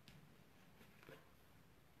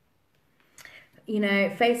 You know,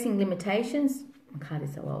 facing limitations. My card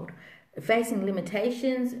is so old. Facing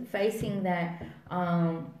limitations, facing that,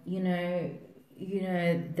 you know,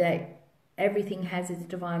 that everything has its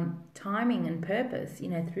divine timing and purpose, you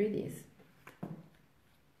know, through this.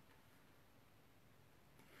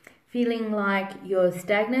 Feeling like you're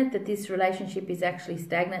stagnant, that this relationship is actually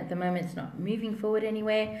stagnant at the moment, it's not moving forward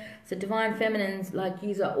anywhere. So Divine Feminines, like,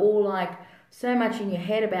 you are all like so much in your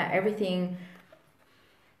head about everything.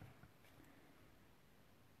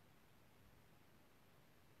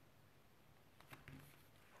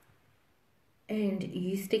 And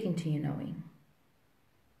you sticking to your knowing.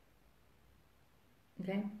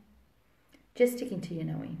 Okay? Just sticking to your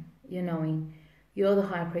knowing. Your knowing. You're the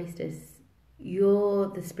High Priestess. You're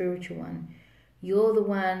the spiritual one. You're the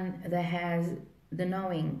one that has the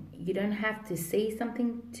knowing. You don't have to see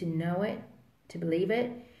something to know it, to believe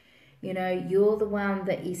it. You know, you're the one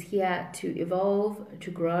that is here to evolve, to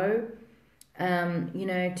grow, you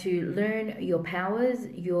know, to learn your powers,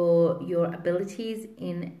 your abilities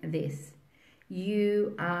in this.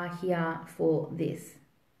 You are here for this,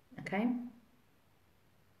 okay?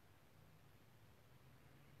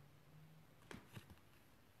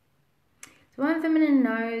 Divine Feminine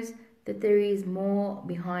knows that there is more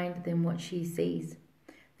behind than what she sees.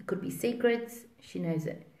 There could be secrets, she knows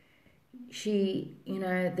it. She, you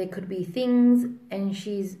know, there could be things, and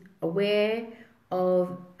she's aware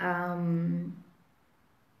of,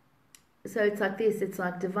 so it's like this, it's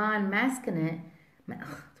like divine masculine,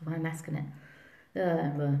 divine masculine, I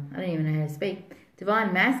don't even know how to speak.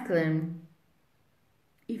 Divine masculine,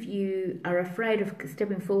 if you are afraid of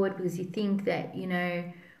stepping forward because you think that, you know,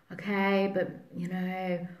 okay, but, you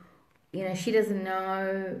know, she doesn't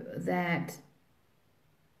know that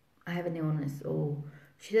I have an illness, or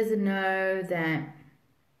she doesn't know that,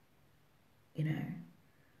 you know,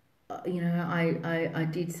 I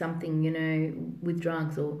did something, you know, with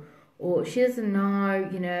drugs, or she doesn't know,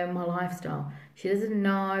 you know, my lifestyle. She doesn't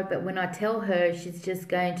know, but when I tell her, she's just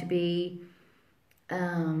going to be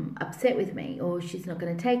upset with me, or she's not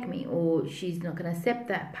going to take me, or she's not going to accept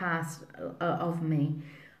that past of me.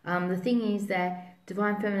 The thing is that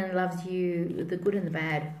Divine Feminine loves you, the good and the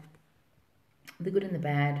bad. The good and the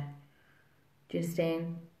bad. Do you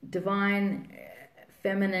understand? Divine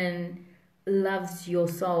Feminine loves your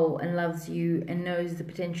soul and loves you and knows the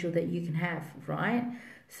potential that you can have, right?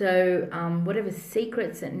 So whatever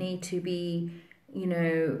secrets that need to be, you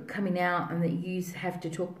know, coming out and that you have to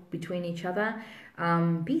talk between each other,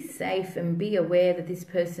 be safe and be aware that this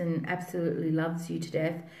person absolutely loves you to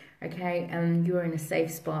death, okay? And you're in a safe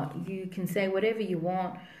spot. You can say whatever you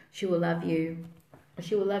want. She will love you.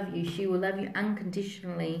 She will love you. She will love you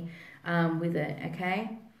unconditionally with it,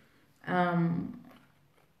 okay?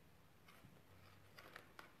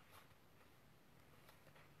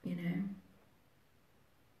 You know.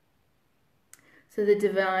 So the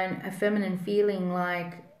divine, a feminine feeling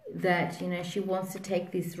like that, you know, she wants to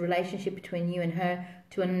take this relationship between you and her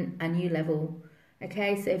to a new level.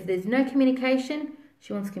 Okay, so if there's no communication,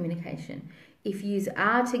 she wants communication. If you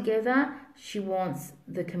are together, she wants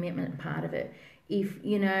the commitment part of it. If,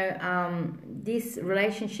 you know, this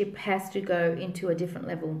relationship has to go into a different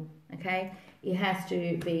level, okay? It has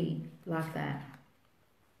to be like that.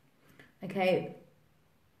 Okay,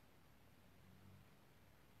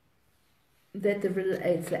 that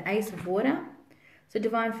it's the Ace of Water. So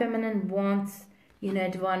Divine Feminine wants, you know,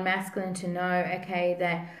 Divine Masculine to know, okay,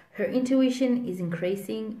 that her intuition is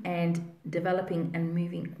increasing and developing and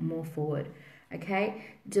moving more forward, okay?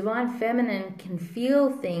 Divine Feminine can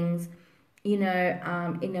feel things, you know,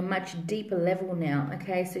 in a much deeper level now,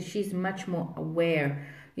 okay? So she's much more aware.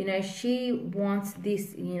 You know, she wants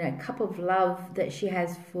this, you know, cup of love that she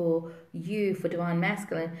has for you, for Divine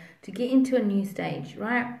Masculine, to get into a new stage,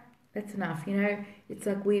 right? That's enough, you know. It's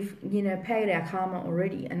like we've, you know, paid our karma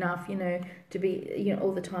already enough, you know, to be, you know,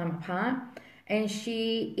 all the time apart. And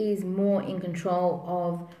she is more in control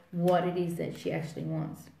of what it is that she actually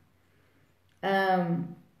wants. I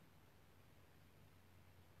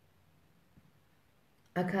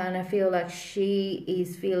kind of feel like she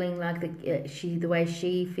is feeling like the way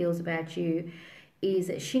she feels about you is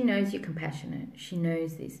that she knows you're compassionate. She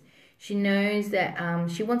knows this. She knows that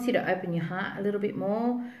she wants you to open your heart a little bit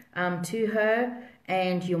more to her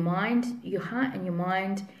and your mind, your heart and your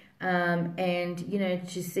mind, and, you know,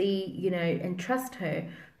 to see, you know, and trust her.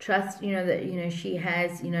 Trust, you know, that, you know, she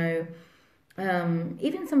has, you know,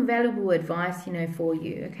 even some valuable advice, you know, for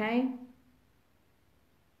you, okay?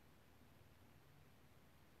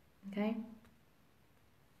 Okay?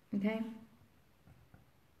 Okay?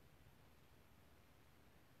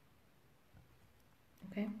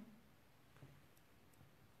 Okay?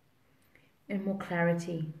 And more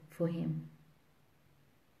clarity for him.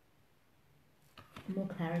 More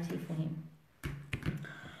clarity for him.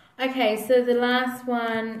 Okay, so the last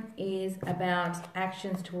one is about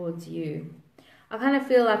actions towards you. I kind of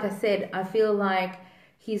feel, like I said, I feel like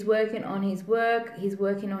he's working on his work, he's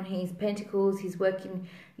working on his pentacles, he's working,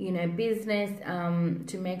 you know, business,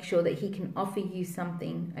 to make sure that he can offer you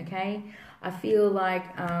something, okay? I feel like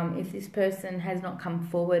if this person has not come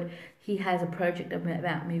forward, he has a project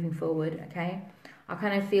about moving forward, okay? I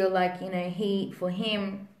kind of feel like, you know, for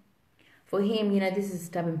him, you know, this is a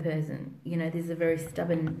stubborn person. You know, this is a very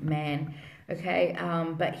stubborn man, okay?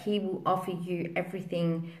 But he will offer you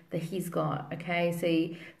everything that he's got, okay?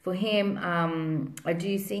 So for him, I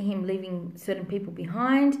do see him leaving certain people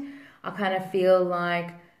behind. I kind of feel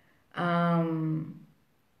like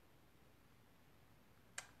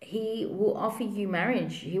he will offer you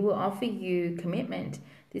marriage. He will offer you commitment.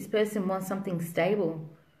 This person wants something stable,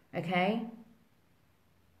 okay?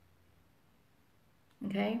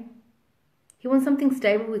 Okay? He wants something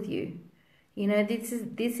stable with you. You know, this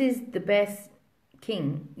is the best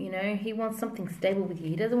king. You know, he wants something stable with you.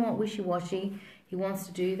 He doesn't want wishy-washy. He wants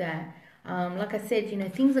to do that. Like I said, you know,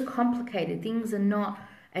 things are complicated. Things are not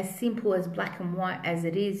as simple as black and white as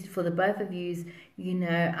it is for the both of yous.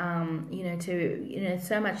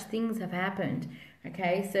 So much things have happened.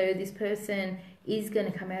 Okay, so this person is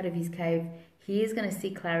going to come out of his cave. He is going to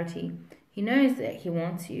see clarity. He knows that he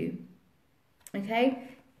wants you. Okay,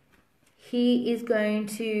 he is going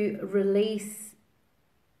to release,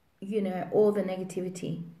 you know, all the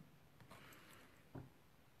negativity.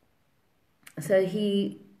 So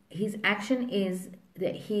his action is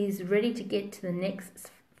that he's ready to get to the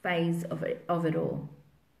next phase of it all.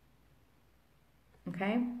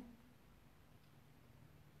 Okay?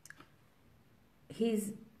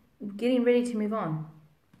 He's getting ready to move on.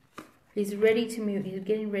 He's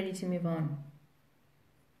getting ready to move on.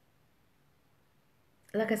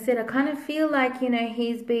 Like I said, I kind of feel like, you know,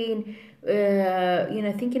 he's been,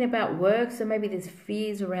 thinking about work. So maybe there's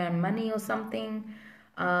fears around money or something.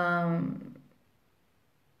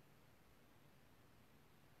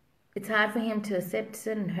 It's hard for him to accept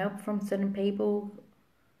certain help from certain people.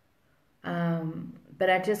 But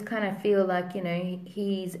I just kind of feel like, you know,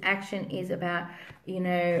 his action is about, you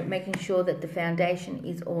know, making sure that the foundation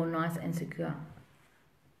is all nice and secure.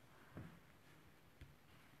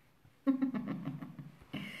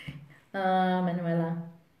 Manuela.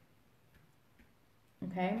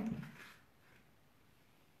 Okay.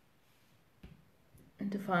 And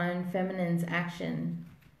Divine Feminine's action.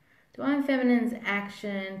 Divine Feminine's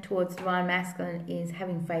action towards Divine Masculine is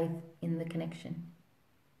having faith in the connection.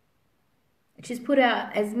 She's put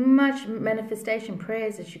out as much manifestation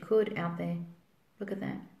prayers as she could out there. Look at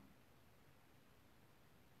that.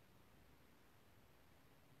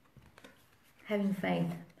 Having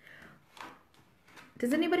faith.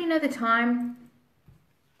 Does anybody know the time?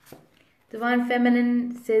 Divine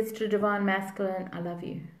Feminine says to Divine Masculine, I love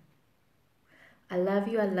you. I love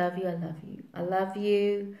you, I love you, I love you. I love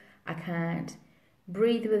you. I can't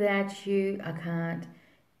breathe without you. I can't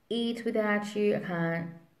eat without you. I can't,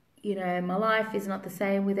 you know, my life is not the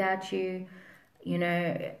same without you. You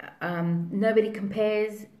know, nobody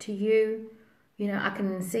compares to you. You know, I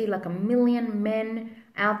can see like 1 million men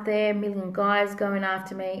out there, 1 million guys going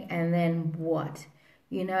after me, and then what?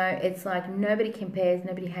 You know, it's like nobody compares,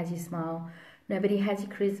 nobody has your smile, nobody has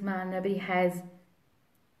your charisma, nobody has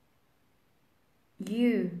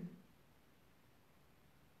you.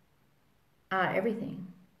 Are everything.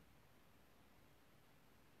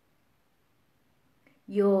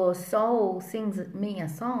 Your soul sings me a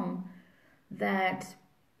song that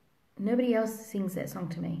nobody else sings that song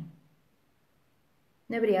to me.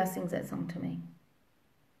 Nobody else sings that song to me.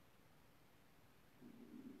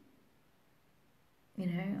 You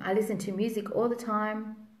know, I listen to music all the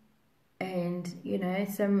time, and, you know,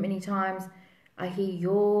 so many times I hear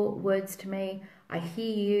your words to me. I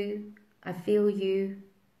hear you. I feel you.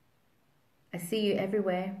 I see you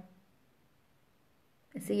everywhere.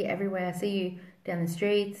 I see you everywhere. I see you down the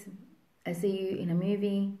streets. I see you in a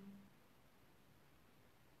movie.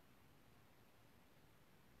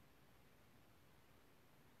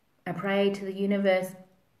 I pray to the universe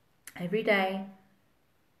every day,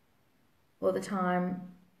 all the time.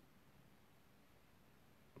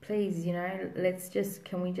 Please, you know,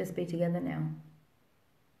 can we just be together now?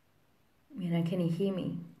 You know, can you hear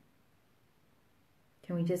me?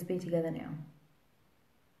 Can we just be together now?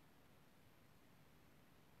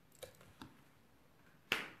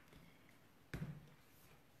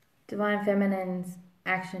 Divine Feminine's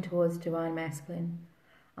action towards Divine Masculine.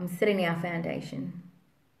 I'm setting our foundation.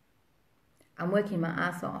 I'm working my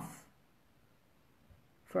ass off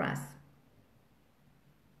for us.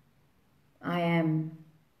 I am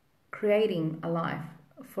creating a life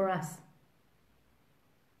for us.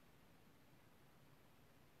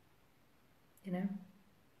 You know?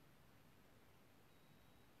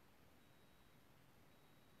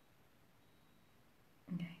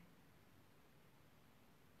 Okay.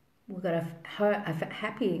 We've got a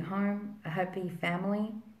happy home, a happy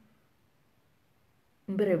family,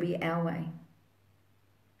 but it'll be our way.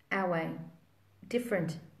 Our way.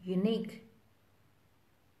 Different, unique.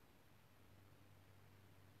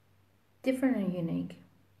 Different and unique.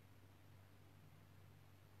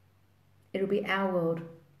 It'll be our world,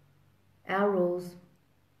 our rules,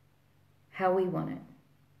 how we want it.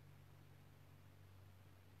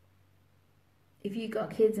 If you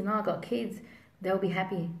got kids and I got kids, they'll be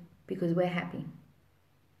happy because we're happy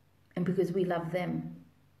and because we love them.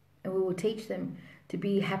 And we will teach them to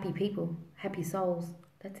be happy people, happy souls.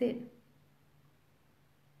 That's it.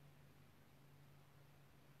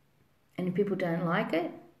 And if people don't like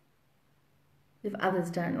it, if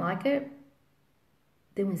others don't like it,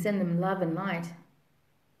 then we send them love and light.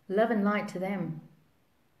 Love and light to them.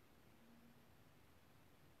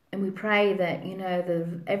 And we pray that, you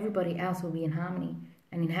know, everybody else will be in harmony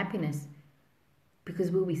and in happiness,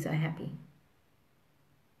 because we'll be so happy.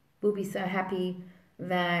 We'll be so happy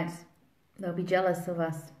that they'll be jealous of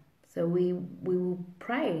us. So we will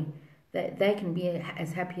pray that they can be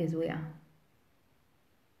as happy as we are.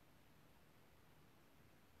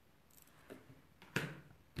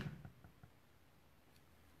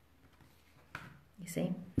 You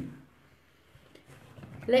see?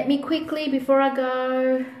 Let me quickly, before I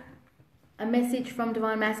go, a message from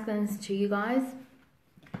Divine Masculines to you guys.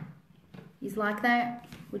 Is like that?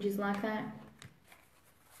 Would you like that?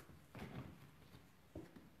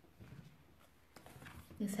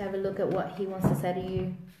 Let's have a look at what he wants to say to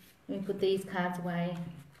you. Let me put these cards away.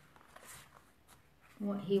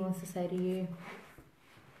 What he wants to say to you.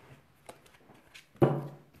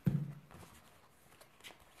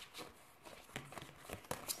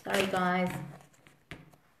 Sorry, guys.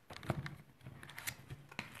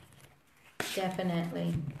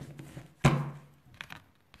 Definitely.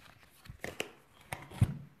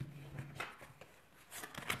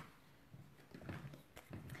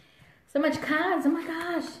 So much cards. Oh my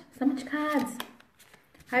gosh. So much cards.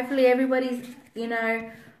 Hopefully everybody's, you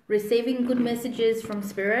know, receiving good messages from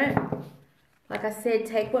Spirit. Like I said,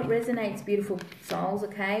 take what resonates, beautiful souls,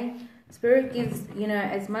 okay? Spirit gives, you know,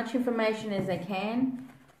 as much information as they can,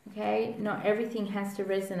 okay? Not everything has to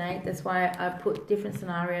resonate. That's why I put different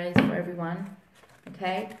scenarios for everyone,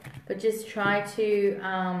 okay? But just try to,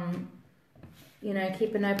 you know,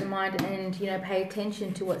 keep an open mind and, you know, pay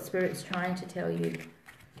attention to what Spirit's trying to tell you.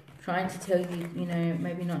 Trying to tell you, you know,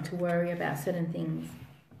 maybe not to worry about certain things.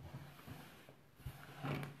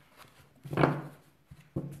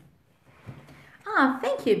 Ah,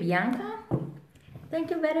 thank you, Bianca.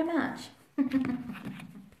 Thank you very much.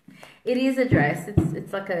 It is a dress.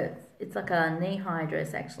 It's like a knee-high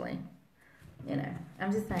dress, actually. You know,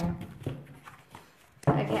 I'm just saying.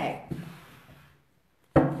 Okay.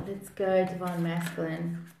 Let's go, Divine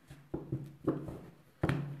Masculine.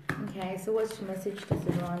 Okay, so what's your message does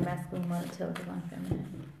Divine Masculine want to tell Divine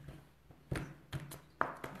Feminine?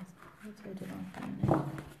 Let's go Divine Feminine.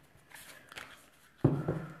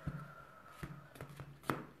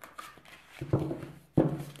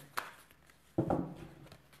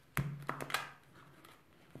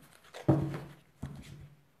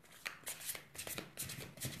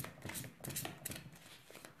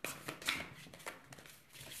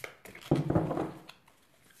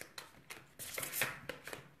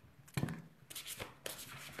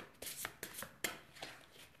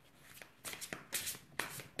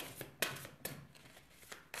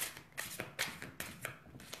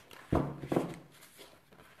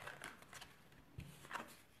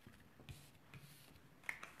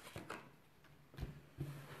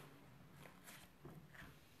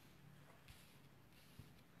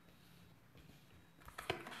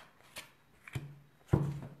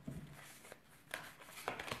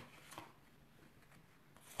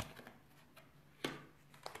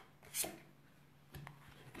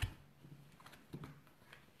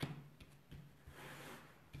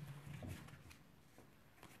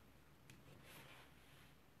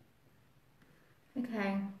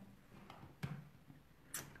 Okay.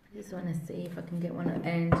 I just want to see if I can get one of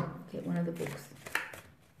the books.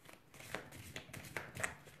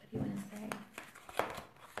 What do you want to say?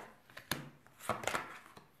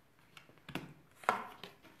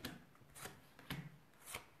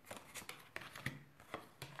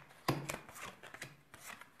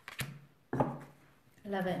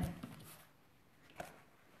 Love it.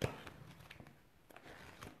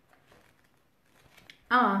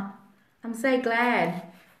 Ah. I'm so glad.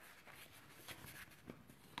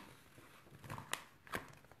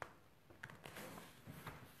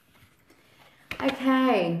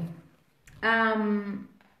 Okay.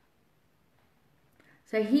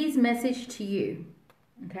 So his message to you,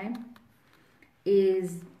 okay,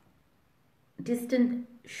 is distant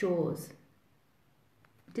shores.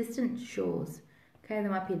 Distant shores. Okay,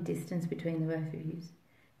 there might be a distance between the both of you.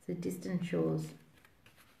 So distant shores.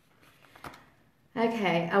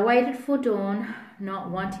 Okay, I waited for dawn,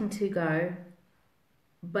 not wanting to go,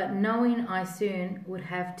 but knowing I soon would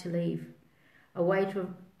have to leave. I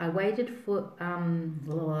waited for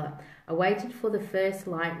the first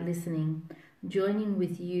light, listening, joining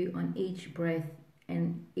with you on each breath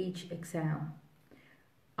and each exhale.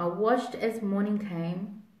 I watched as morning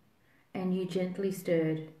came and you gently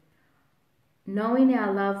stirred, knowing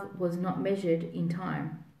our love was not measured in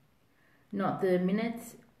time, not the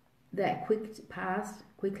minutes that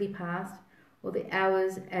quickly passed, or the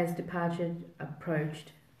hours as departure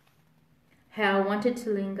approached. How I wanted to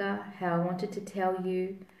linger, how I wanted to tell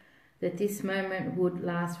you that this moment would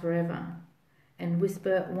last forever, and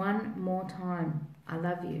whisper one more time, I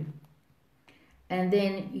love you. And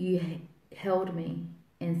then you held me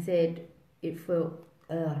and said it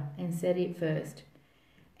first,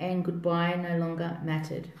 and goodbye no longer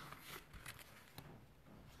mattered.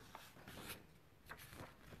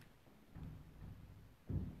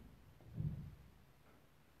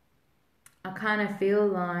 I kind of feel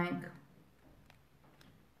like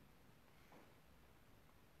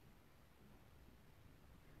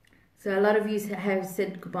so a lot of you have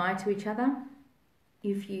said goodbye to each other.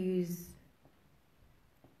 If you've,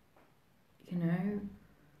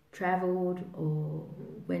 traveled or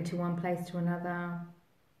went to one place to another,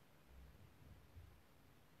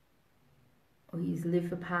 or you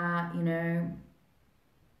live apart,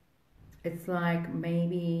 it's like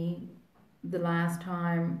maybe the last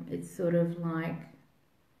time it's sort of like,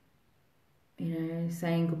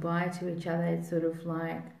 saying goodbye to each other. It's sort of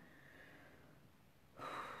like,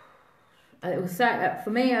 it was so, for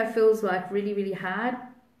me, it feels like really, really hard.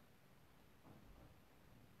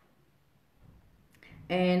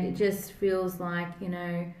 And it just feels like,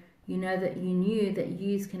 that you knew that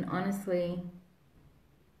yous can honestly,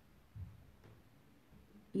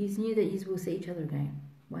 yous knew that yous will see each other again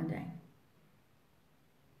one day.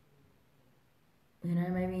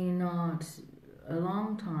 Maybe not a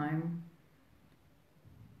long time,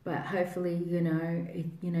 but hopefully,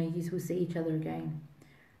 yous will see each other again.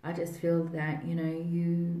 I just feel that,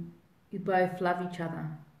 you both love each other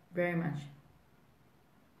very much.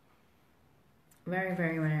 Very,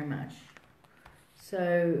 very, very much.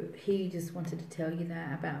 So he just wanted to tell you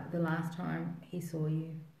that about the last time he saw you.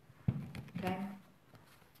 Okay?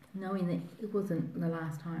 Knowing that it wasn't the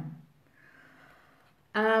last time.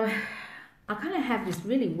 I kind of have this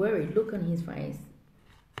really worried look on his face.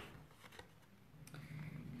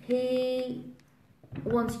 He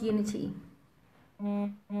wants unity.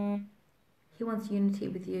 He wants unity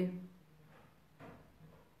with you.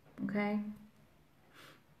 Okay?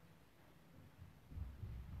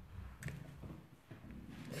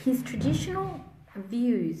 His traditional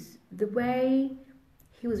views, the way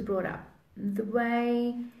he was brought up, the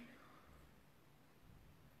way,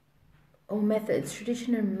 or methods,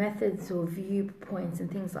 traditional methods or viewpoints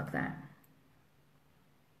and things like that.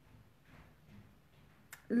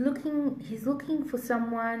 He's looking for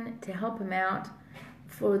someone to help him out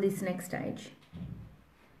for this next stage.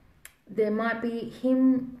 There might be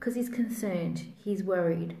him, because he's concerned, he's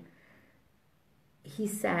worried,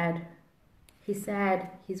 he's sad. He's sad,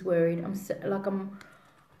 he's worried.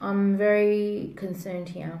 I'm very concerned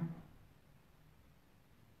here.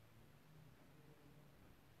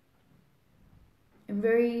 I'm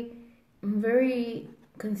very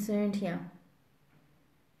concerned here.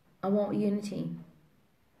 I want unity.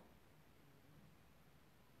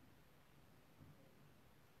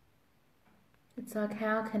 It's like,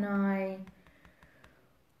 how can,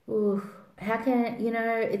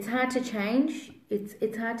 it's hard to change.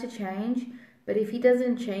 It's hard to change. But if he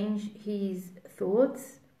doesn't change his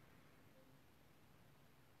thoughts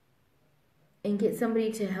and get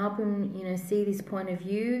somebody to help him, see this point of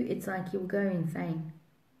view, it's like he'll go insane.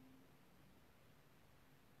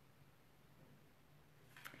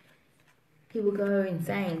 He will go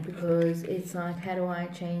insane because it's like, how do I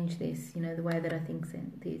change this, the way that I think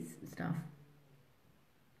this stuff.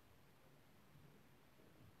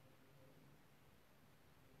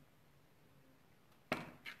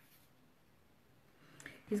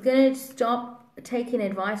 He's going to stop taking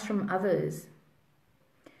advice from others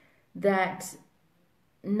that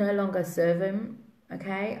no longer serve him,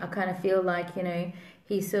 okay? I kind of feel like,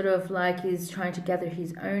 he sort of like is trying to gather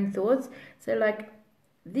his own thoughts. So like,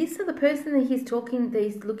 this is the person that he's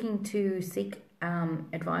looking to seek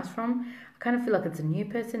advice from. I kind of feel like it's a new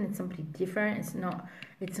person. It's somebody different.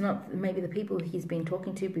 It's not maybe the people he's been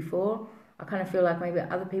talking to before. I kind of feel like maybe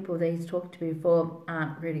other people that he's talked to before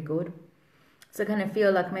aren't really good. So I kind of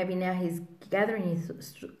feel like maybe now he's gathering his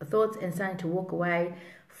thoughts and starting to walk away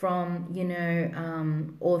from,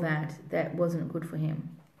 all that wasn't good for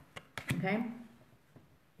him. Okay?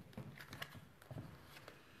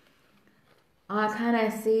 I kind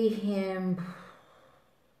of see him,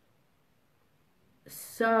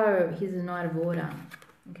 so he's a Knight of Water.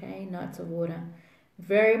 Okay? Knights of Water.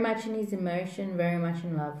 very much in his emotion, very much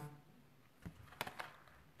in love.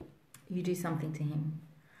 You do something to him.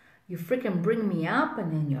 You freaking bring me up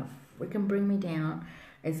and then you freaking bring me down.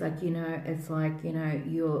 It's like, you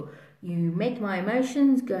make my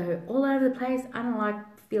emotions go all over the place. I don't like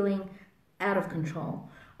feeling out of control.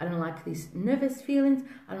 I don't like these nervous feelings.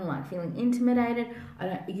 I don't like feeling intimidated.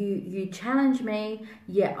 You challenge me,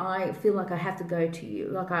 yet I feel like I have to go to you.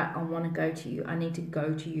 Like I want to go to you. I need to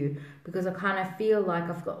go to you because I kind of feel like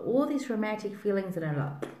I've got all these romantic feelings that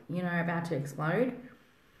are like, about to explode.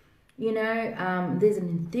 There's an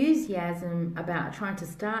enthusiasm about trying to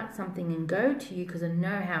start something and go to you because I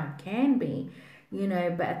know how it can be,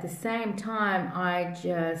 but at the same time, I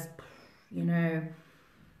just,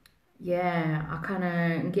 I kind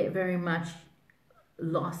of get very much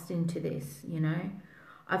lost into this,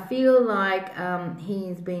 I feel like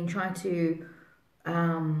he's been trying to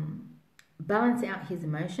balance out his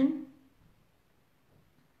emotion.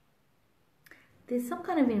 There's some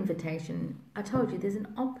kind of invitation. I told you, there's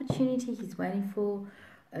an opportunity he's waiting for,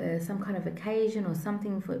 some kind of occasion or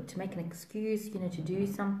something to make an excuse, to do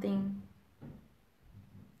something.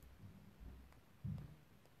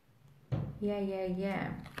 Yeah.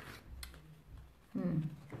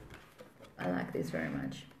 I like this very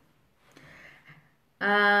much.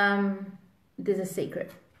 There's a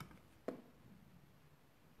secret.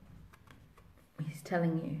 He's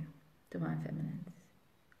telling you, Divine Feminines.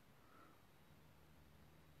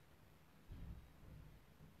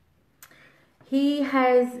 He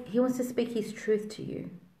wants to speak his truth to you.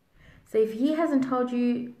 So if he hasn't told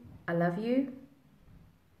you, I love you,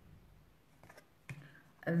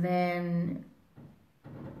 then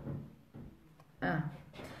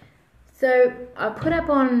so I put up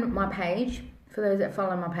on my page, for those that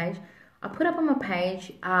follow my page, I put up on my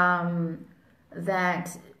page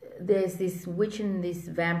that there's this witch and this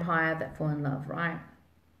vampire that fall in love, right?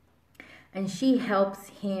 And she helps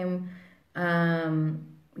him find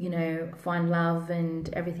love and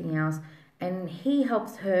everything else, and he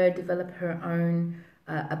helps her develop her own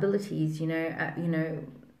abilities, and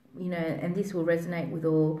this will resonate with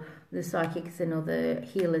all the psychics and all the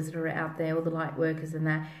healers that are out there, all the light workers and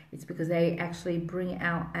that. It's because they actually bring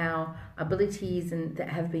out our abilities and that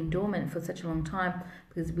have been dormant for such a long time,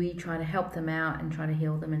 because we try to help them out and try to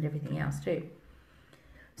heal them and everything else too.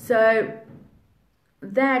 So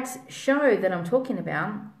that show that I'm talking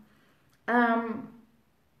about,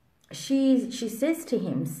 she says to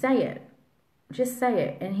him, say it, just say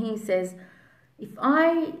it. And he says, if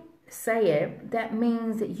I say it, that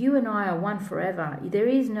means that you and I are one forever. There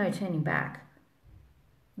is no turning back.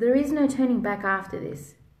 There is no turning back after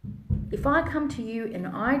this. If I come to you and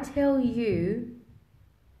I tell you,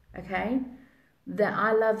 okay, that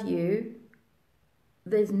I love you,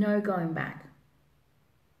 there's no going back.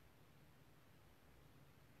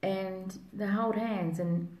 And they hold hands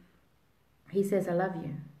and he says, I love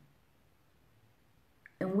you.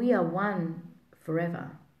 And we are one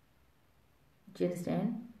forever. Do you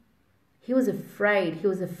understand? He was afraid. He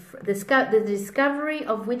was the discovery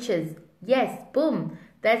of witches. Yes, boom.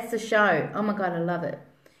 That's the show. Oh my God, I love it.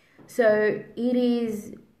 So it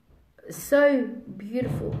is so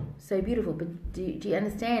beautiful. So beautiful. But do you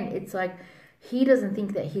understand? It's like he doesn't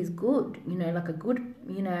think that he's good, like a good,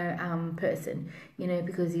 person,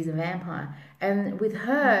 because he's a vampire. And with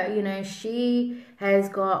her, she has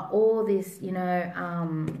got all this,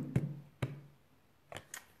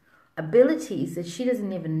 abilities that she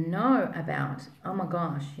doesn't even know about. Oh my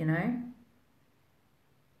gosh, And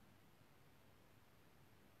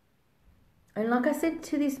like I said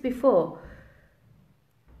to this before,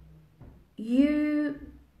 you,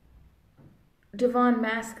 Divine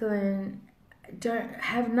Masculine, don't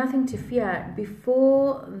have nothing to fear.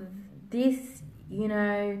 Before this,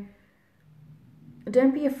 don't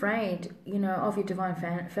be afraid, of your Divine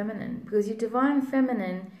Feminine, because your Divine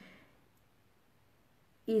Feminine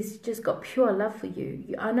is just got pure love for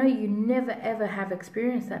you. I know you never ever have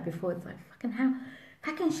experienced that before. It's like, fucking how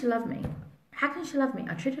can she love me? How can she love me?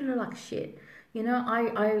 I treated her like shit.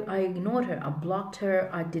 I ignored her. I blocked her.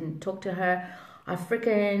 I didn't talk to her. I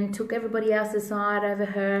freaking took everybody else's side over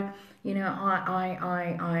her.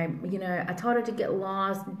 I told her to get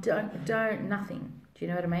lost. Don't, nothing. Do you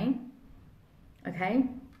know what I mean? Okay?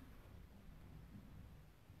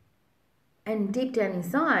 And deep down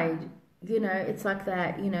inside, it's like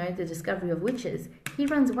that, the discovery of witches. He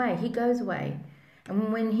runs away. He goes away.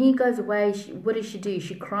 And when he goes away, what did she do?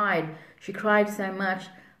 She cried. She cried so much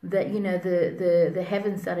that, the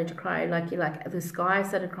heavens started to cry. Like the sky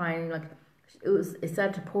started crying. Like it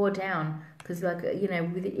started to pour down. Because with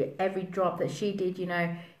every drop that she did,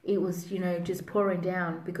 it was, just pouring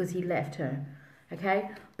down because he left her.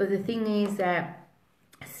 okay? But the thing is that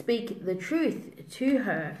speak the truth to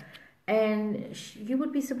her, and you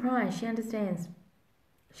would be surprised. She understands.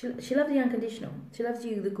 She loves you unconditional. She loves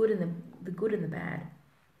you the good and the good and the bad.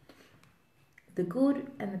 The good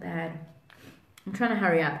and the bad. I'm trying to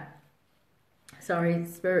hurry up. Sorry,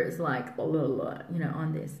 Spirit is like, blah, blah, blah,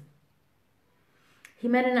 on this. He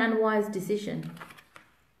made an unwise decision.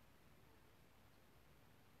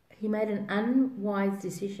 He made an unwise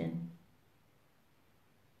decision.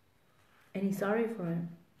 And he's sorry for it.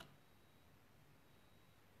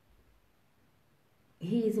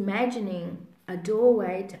 He is imagining a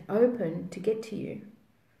doorway to open to get to you.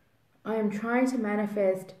 I am trying to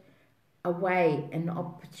manifest a way, an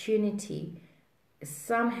opportunity,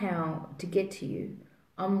 somehow to get to you.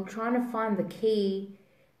 I'm trying to find the key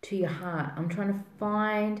to your heart. I'm trying to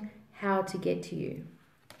find how to get to you.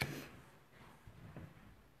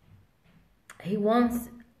 He wants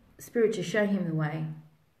Spirit to show him the way.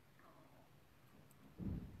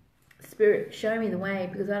 Spirit, show me the way,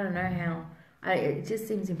 because I don't know how. It just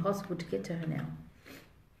seems impossible to get to her now.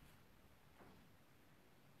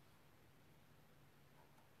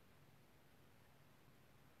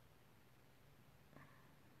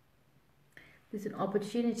 There's an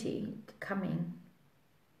opportunity coming.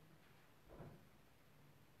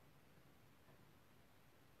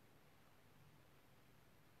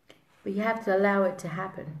 But you have to allow it to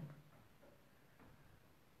happen.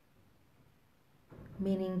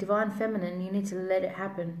 Meaning, Divine Feminine, you need to let it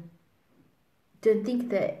happen. Don't think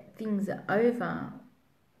that things are over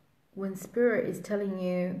when Spirit is telling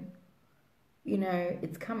you,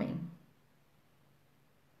 it's coming.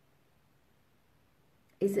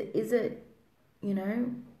 Is it,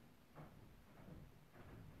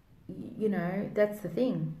 that's the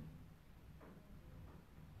thing.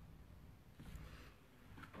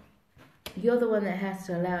 You're the one that has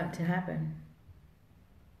to allow it to happen.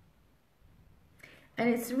 And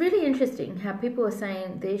it's really interesting how people are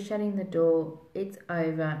saying they're shutting the door, it's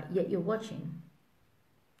over, yet you're watching.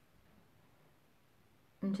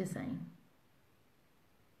 I'm just saying.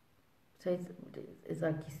 So it's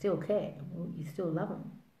like you still care, you still love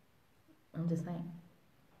them. I'm just saying,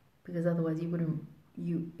 because otherwise you wouldn't.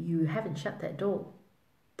 You haven't shut that door.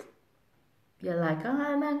 You're like,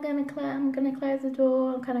 I'm gonna close the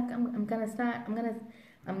door. I'm gonna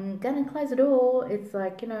close the door. It's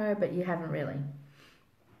like, but you haven't really.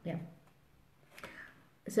 Yeah.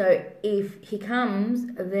 So if he comes,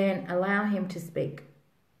 then allow him to speak,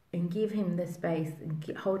 and give him the space, and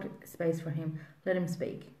hold space for him. Let him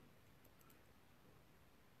speak.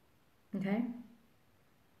 Okay.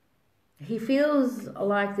 He feels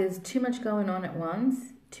like there's too much going on at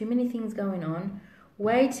once, too many things going on,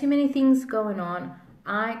 way too many things going on.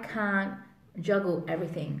 I can't juggle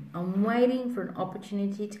everything. I'm waiting for an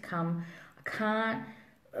opportunity to come. I can't,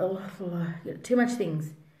 too much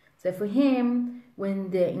things. So for him,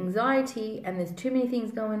 when the anxiety and there's too many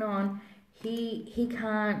things going on, he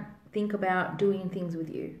can't think about doing things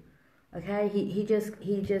with you. Okay? He just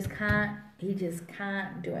can't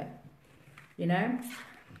do it.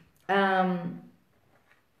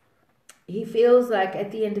 He feels like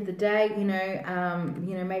at the end of the day,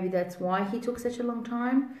 maybe that's why he took such a long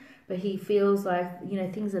time, but he feels like,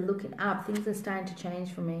 things are looking up, things are starting to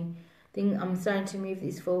change for me. I'm starting to move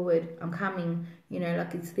this forward. I'm coming,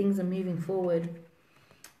 things are moving forward.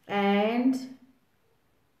 And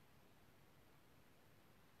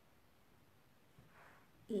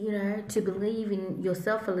to believe in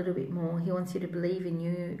yourself a little bit more. He wants you to believe in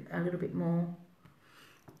you a little bit more.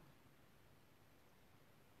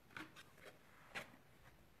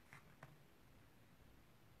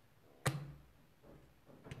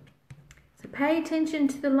 So pay attention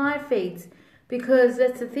to the live feeds, because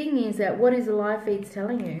that's the thing, is that what is the live feeds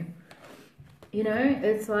telling you?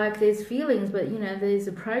 It's like there's feelings, but there's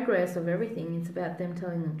a progress of everything. It's about them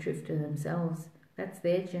telling the truth to themselves. That's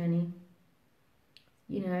their journey.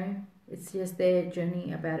 It's just their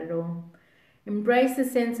journey about it all. Embrace the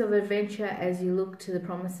sense of adventure as you look to the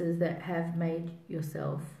promises that have made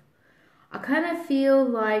yourself. I kind of feel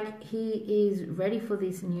like he is ready for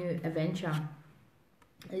this new adventure.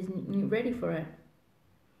 He's ready for it.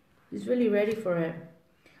 He's really ready for it.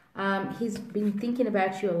 He's been thinking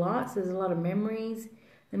about you a lot, so there's a lot of memories.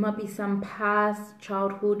 There might be some past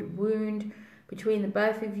childhood wound between the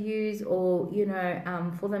both of yous, or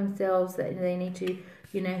for themselves, that they need to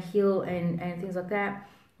heal and things like that.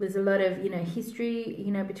 There's a lot of history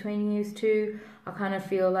between you two. I kind of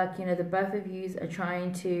feel like the both of yous are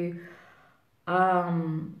trying to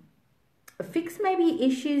fix maybe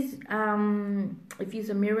issues, if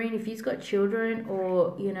you're mirroring, if you've got children,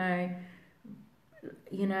 or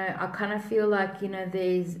you know, I kind of feel like, you know,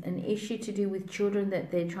 there's an issue to do with children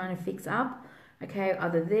that they're trying to fix up. Okay,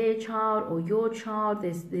 either their child or your child.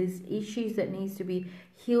 There's issues that needs to be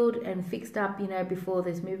healed and fixed up, you know, before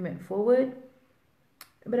there's movement forward.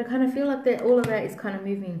 But I kind of feel like that all of that is kind of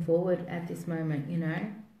moving forward at this moment, you know.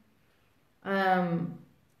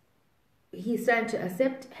 He's starting to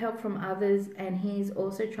accept help from others, and he's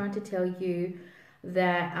also trying to tell you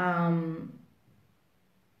that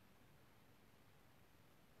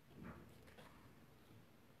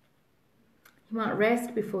he might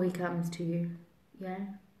rest before he comes to you. Yeah,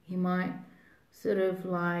 he might sort of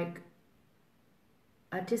like,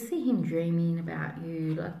 I just see him dreaming about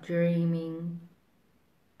you, like dreaming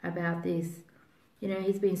about this. You know,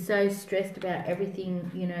 he's been so stressed about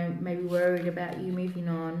everything, you know, maybe worried about you moving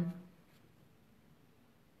on.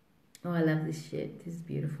 Oh, I love this shit. This is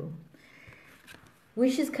beautiful.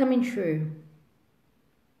 Wishes coming true.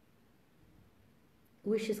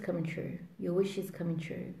 Wishes coming true. Your wish is coming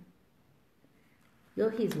true.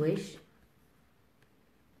 You're his wish.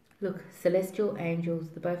 Look, celestial angels,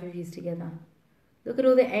 the both of you together. Look at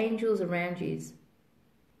all the angels around you.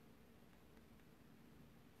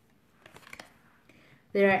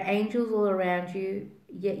 There are angels all around you,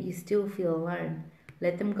 yet you still feel alone.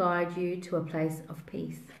 Let them guide you to a place of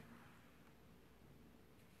peace.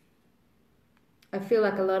 I feel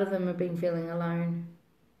like a lot of them have been feeling alone.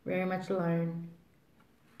 Very much alone.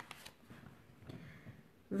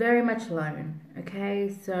 Very much alone, okay?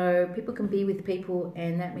 So people can be with people,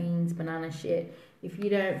 and that means banana shit. If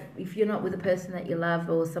you're not with a person that you love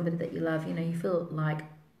or somebody that you love, you know, you feel like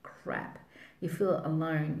crap. You feel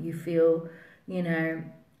alone. You feel, you know,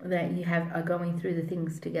 that you are going through the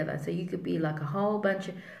things together. So you could be like a whole bunch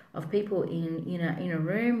of people in a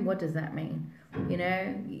room. What does that mean? You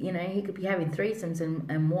know, he could be having threesomes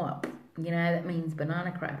and what? You know, that means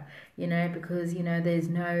banana crap. You know, because, you know, there's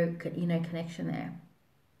no, you know, connection there.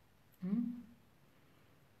 I'm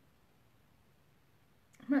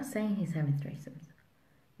not saying he's having threesomes.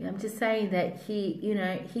 Yeah, I'm just saying that he, you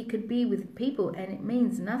know, he could be with people and it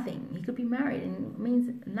means nothing. He could be married and it means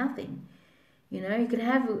nothing. You know, he could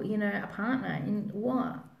have, you know, a partner in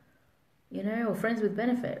what? You know, or friends with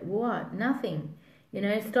benefit. What? Nothing. You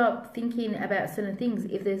know, stop thinking about certain things.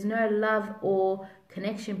 If there's no love or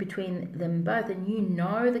connection between them both, and you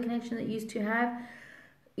know the connection that you used to have,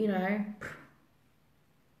 you know,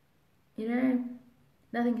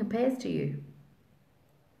 nothing compares to you.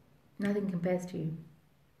 Nothing compares to you.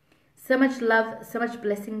 So much love, so much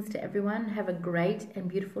blessings to everyone. Have a great and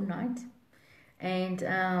beautiful night. And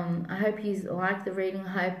I hope you like the reading.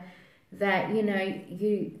 I hope that, you know,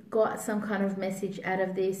 you got some kind of message out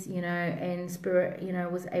of this, you know, and Spirit, you know,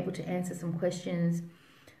 was able to answer some questions.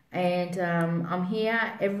 And I'm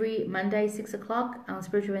here every Monday, 6 o'clock on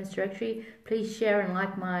Spiritual Events Directory. Please share and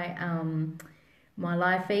like my my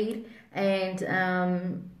live feed. And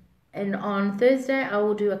on Thursday, I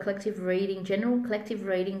will do a collective reading, general collective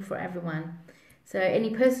reading for everyone. So any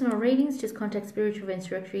personal readings, just contact Spiritual Events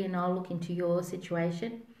Directory and I'll look into your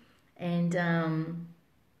situation. And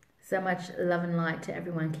so much love and light to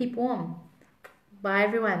everyone. Keep warm. Bye,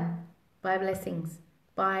 everyone. Bye, blessings.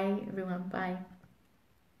 Bye, everyone. Bye.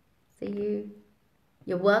 See you.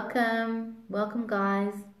 You're welcome. Welcome,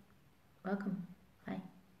 guys. Welcome.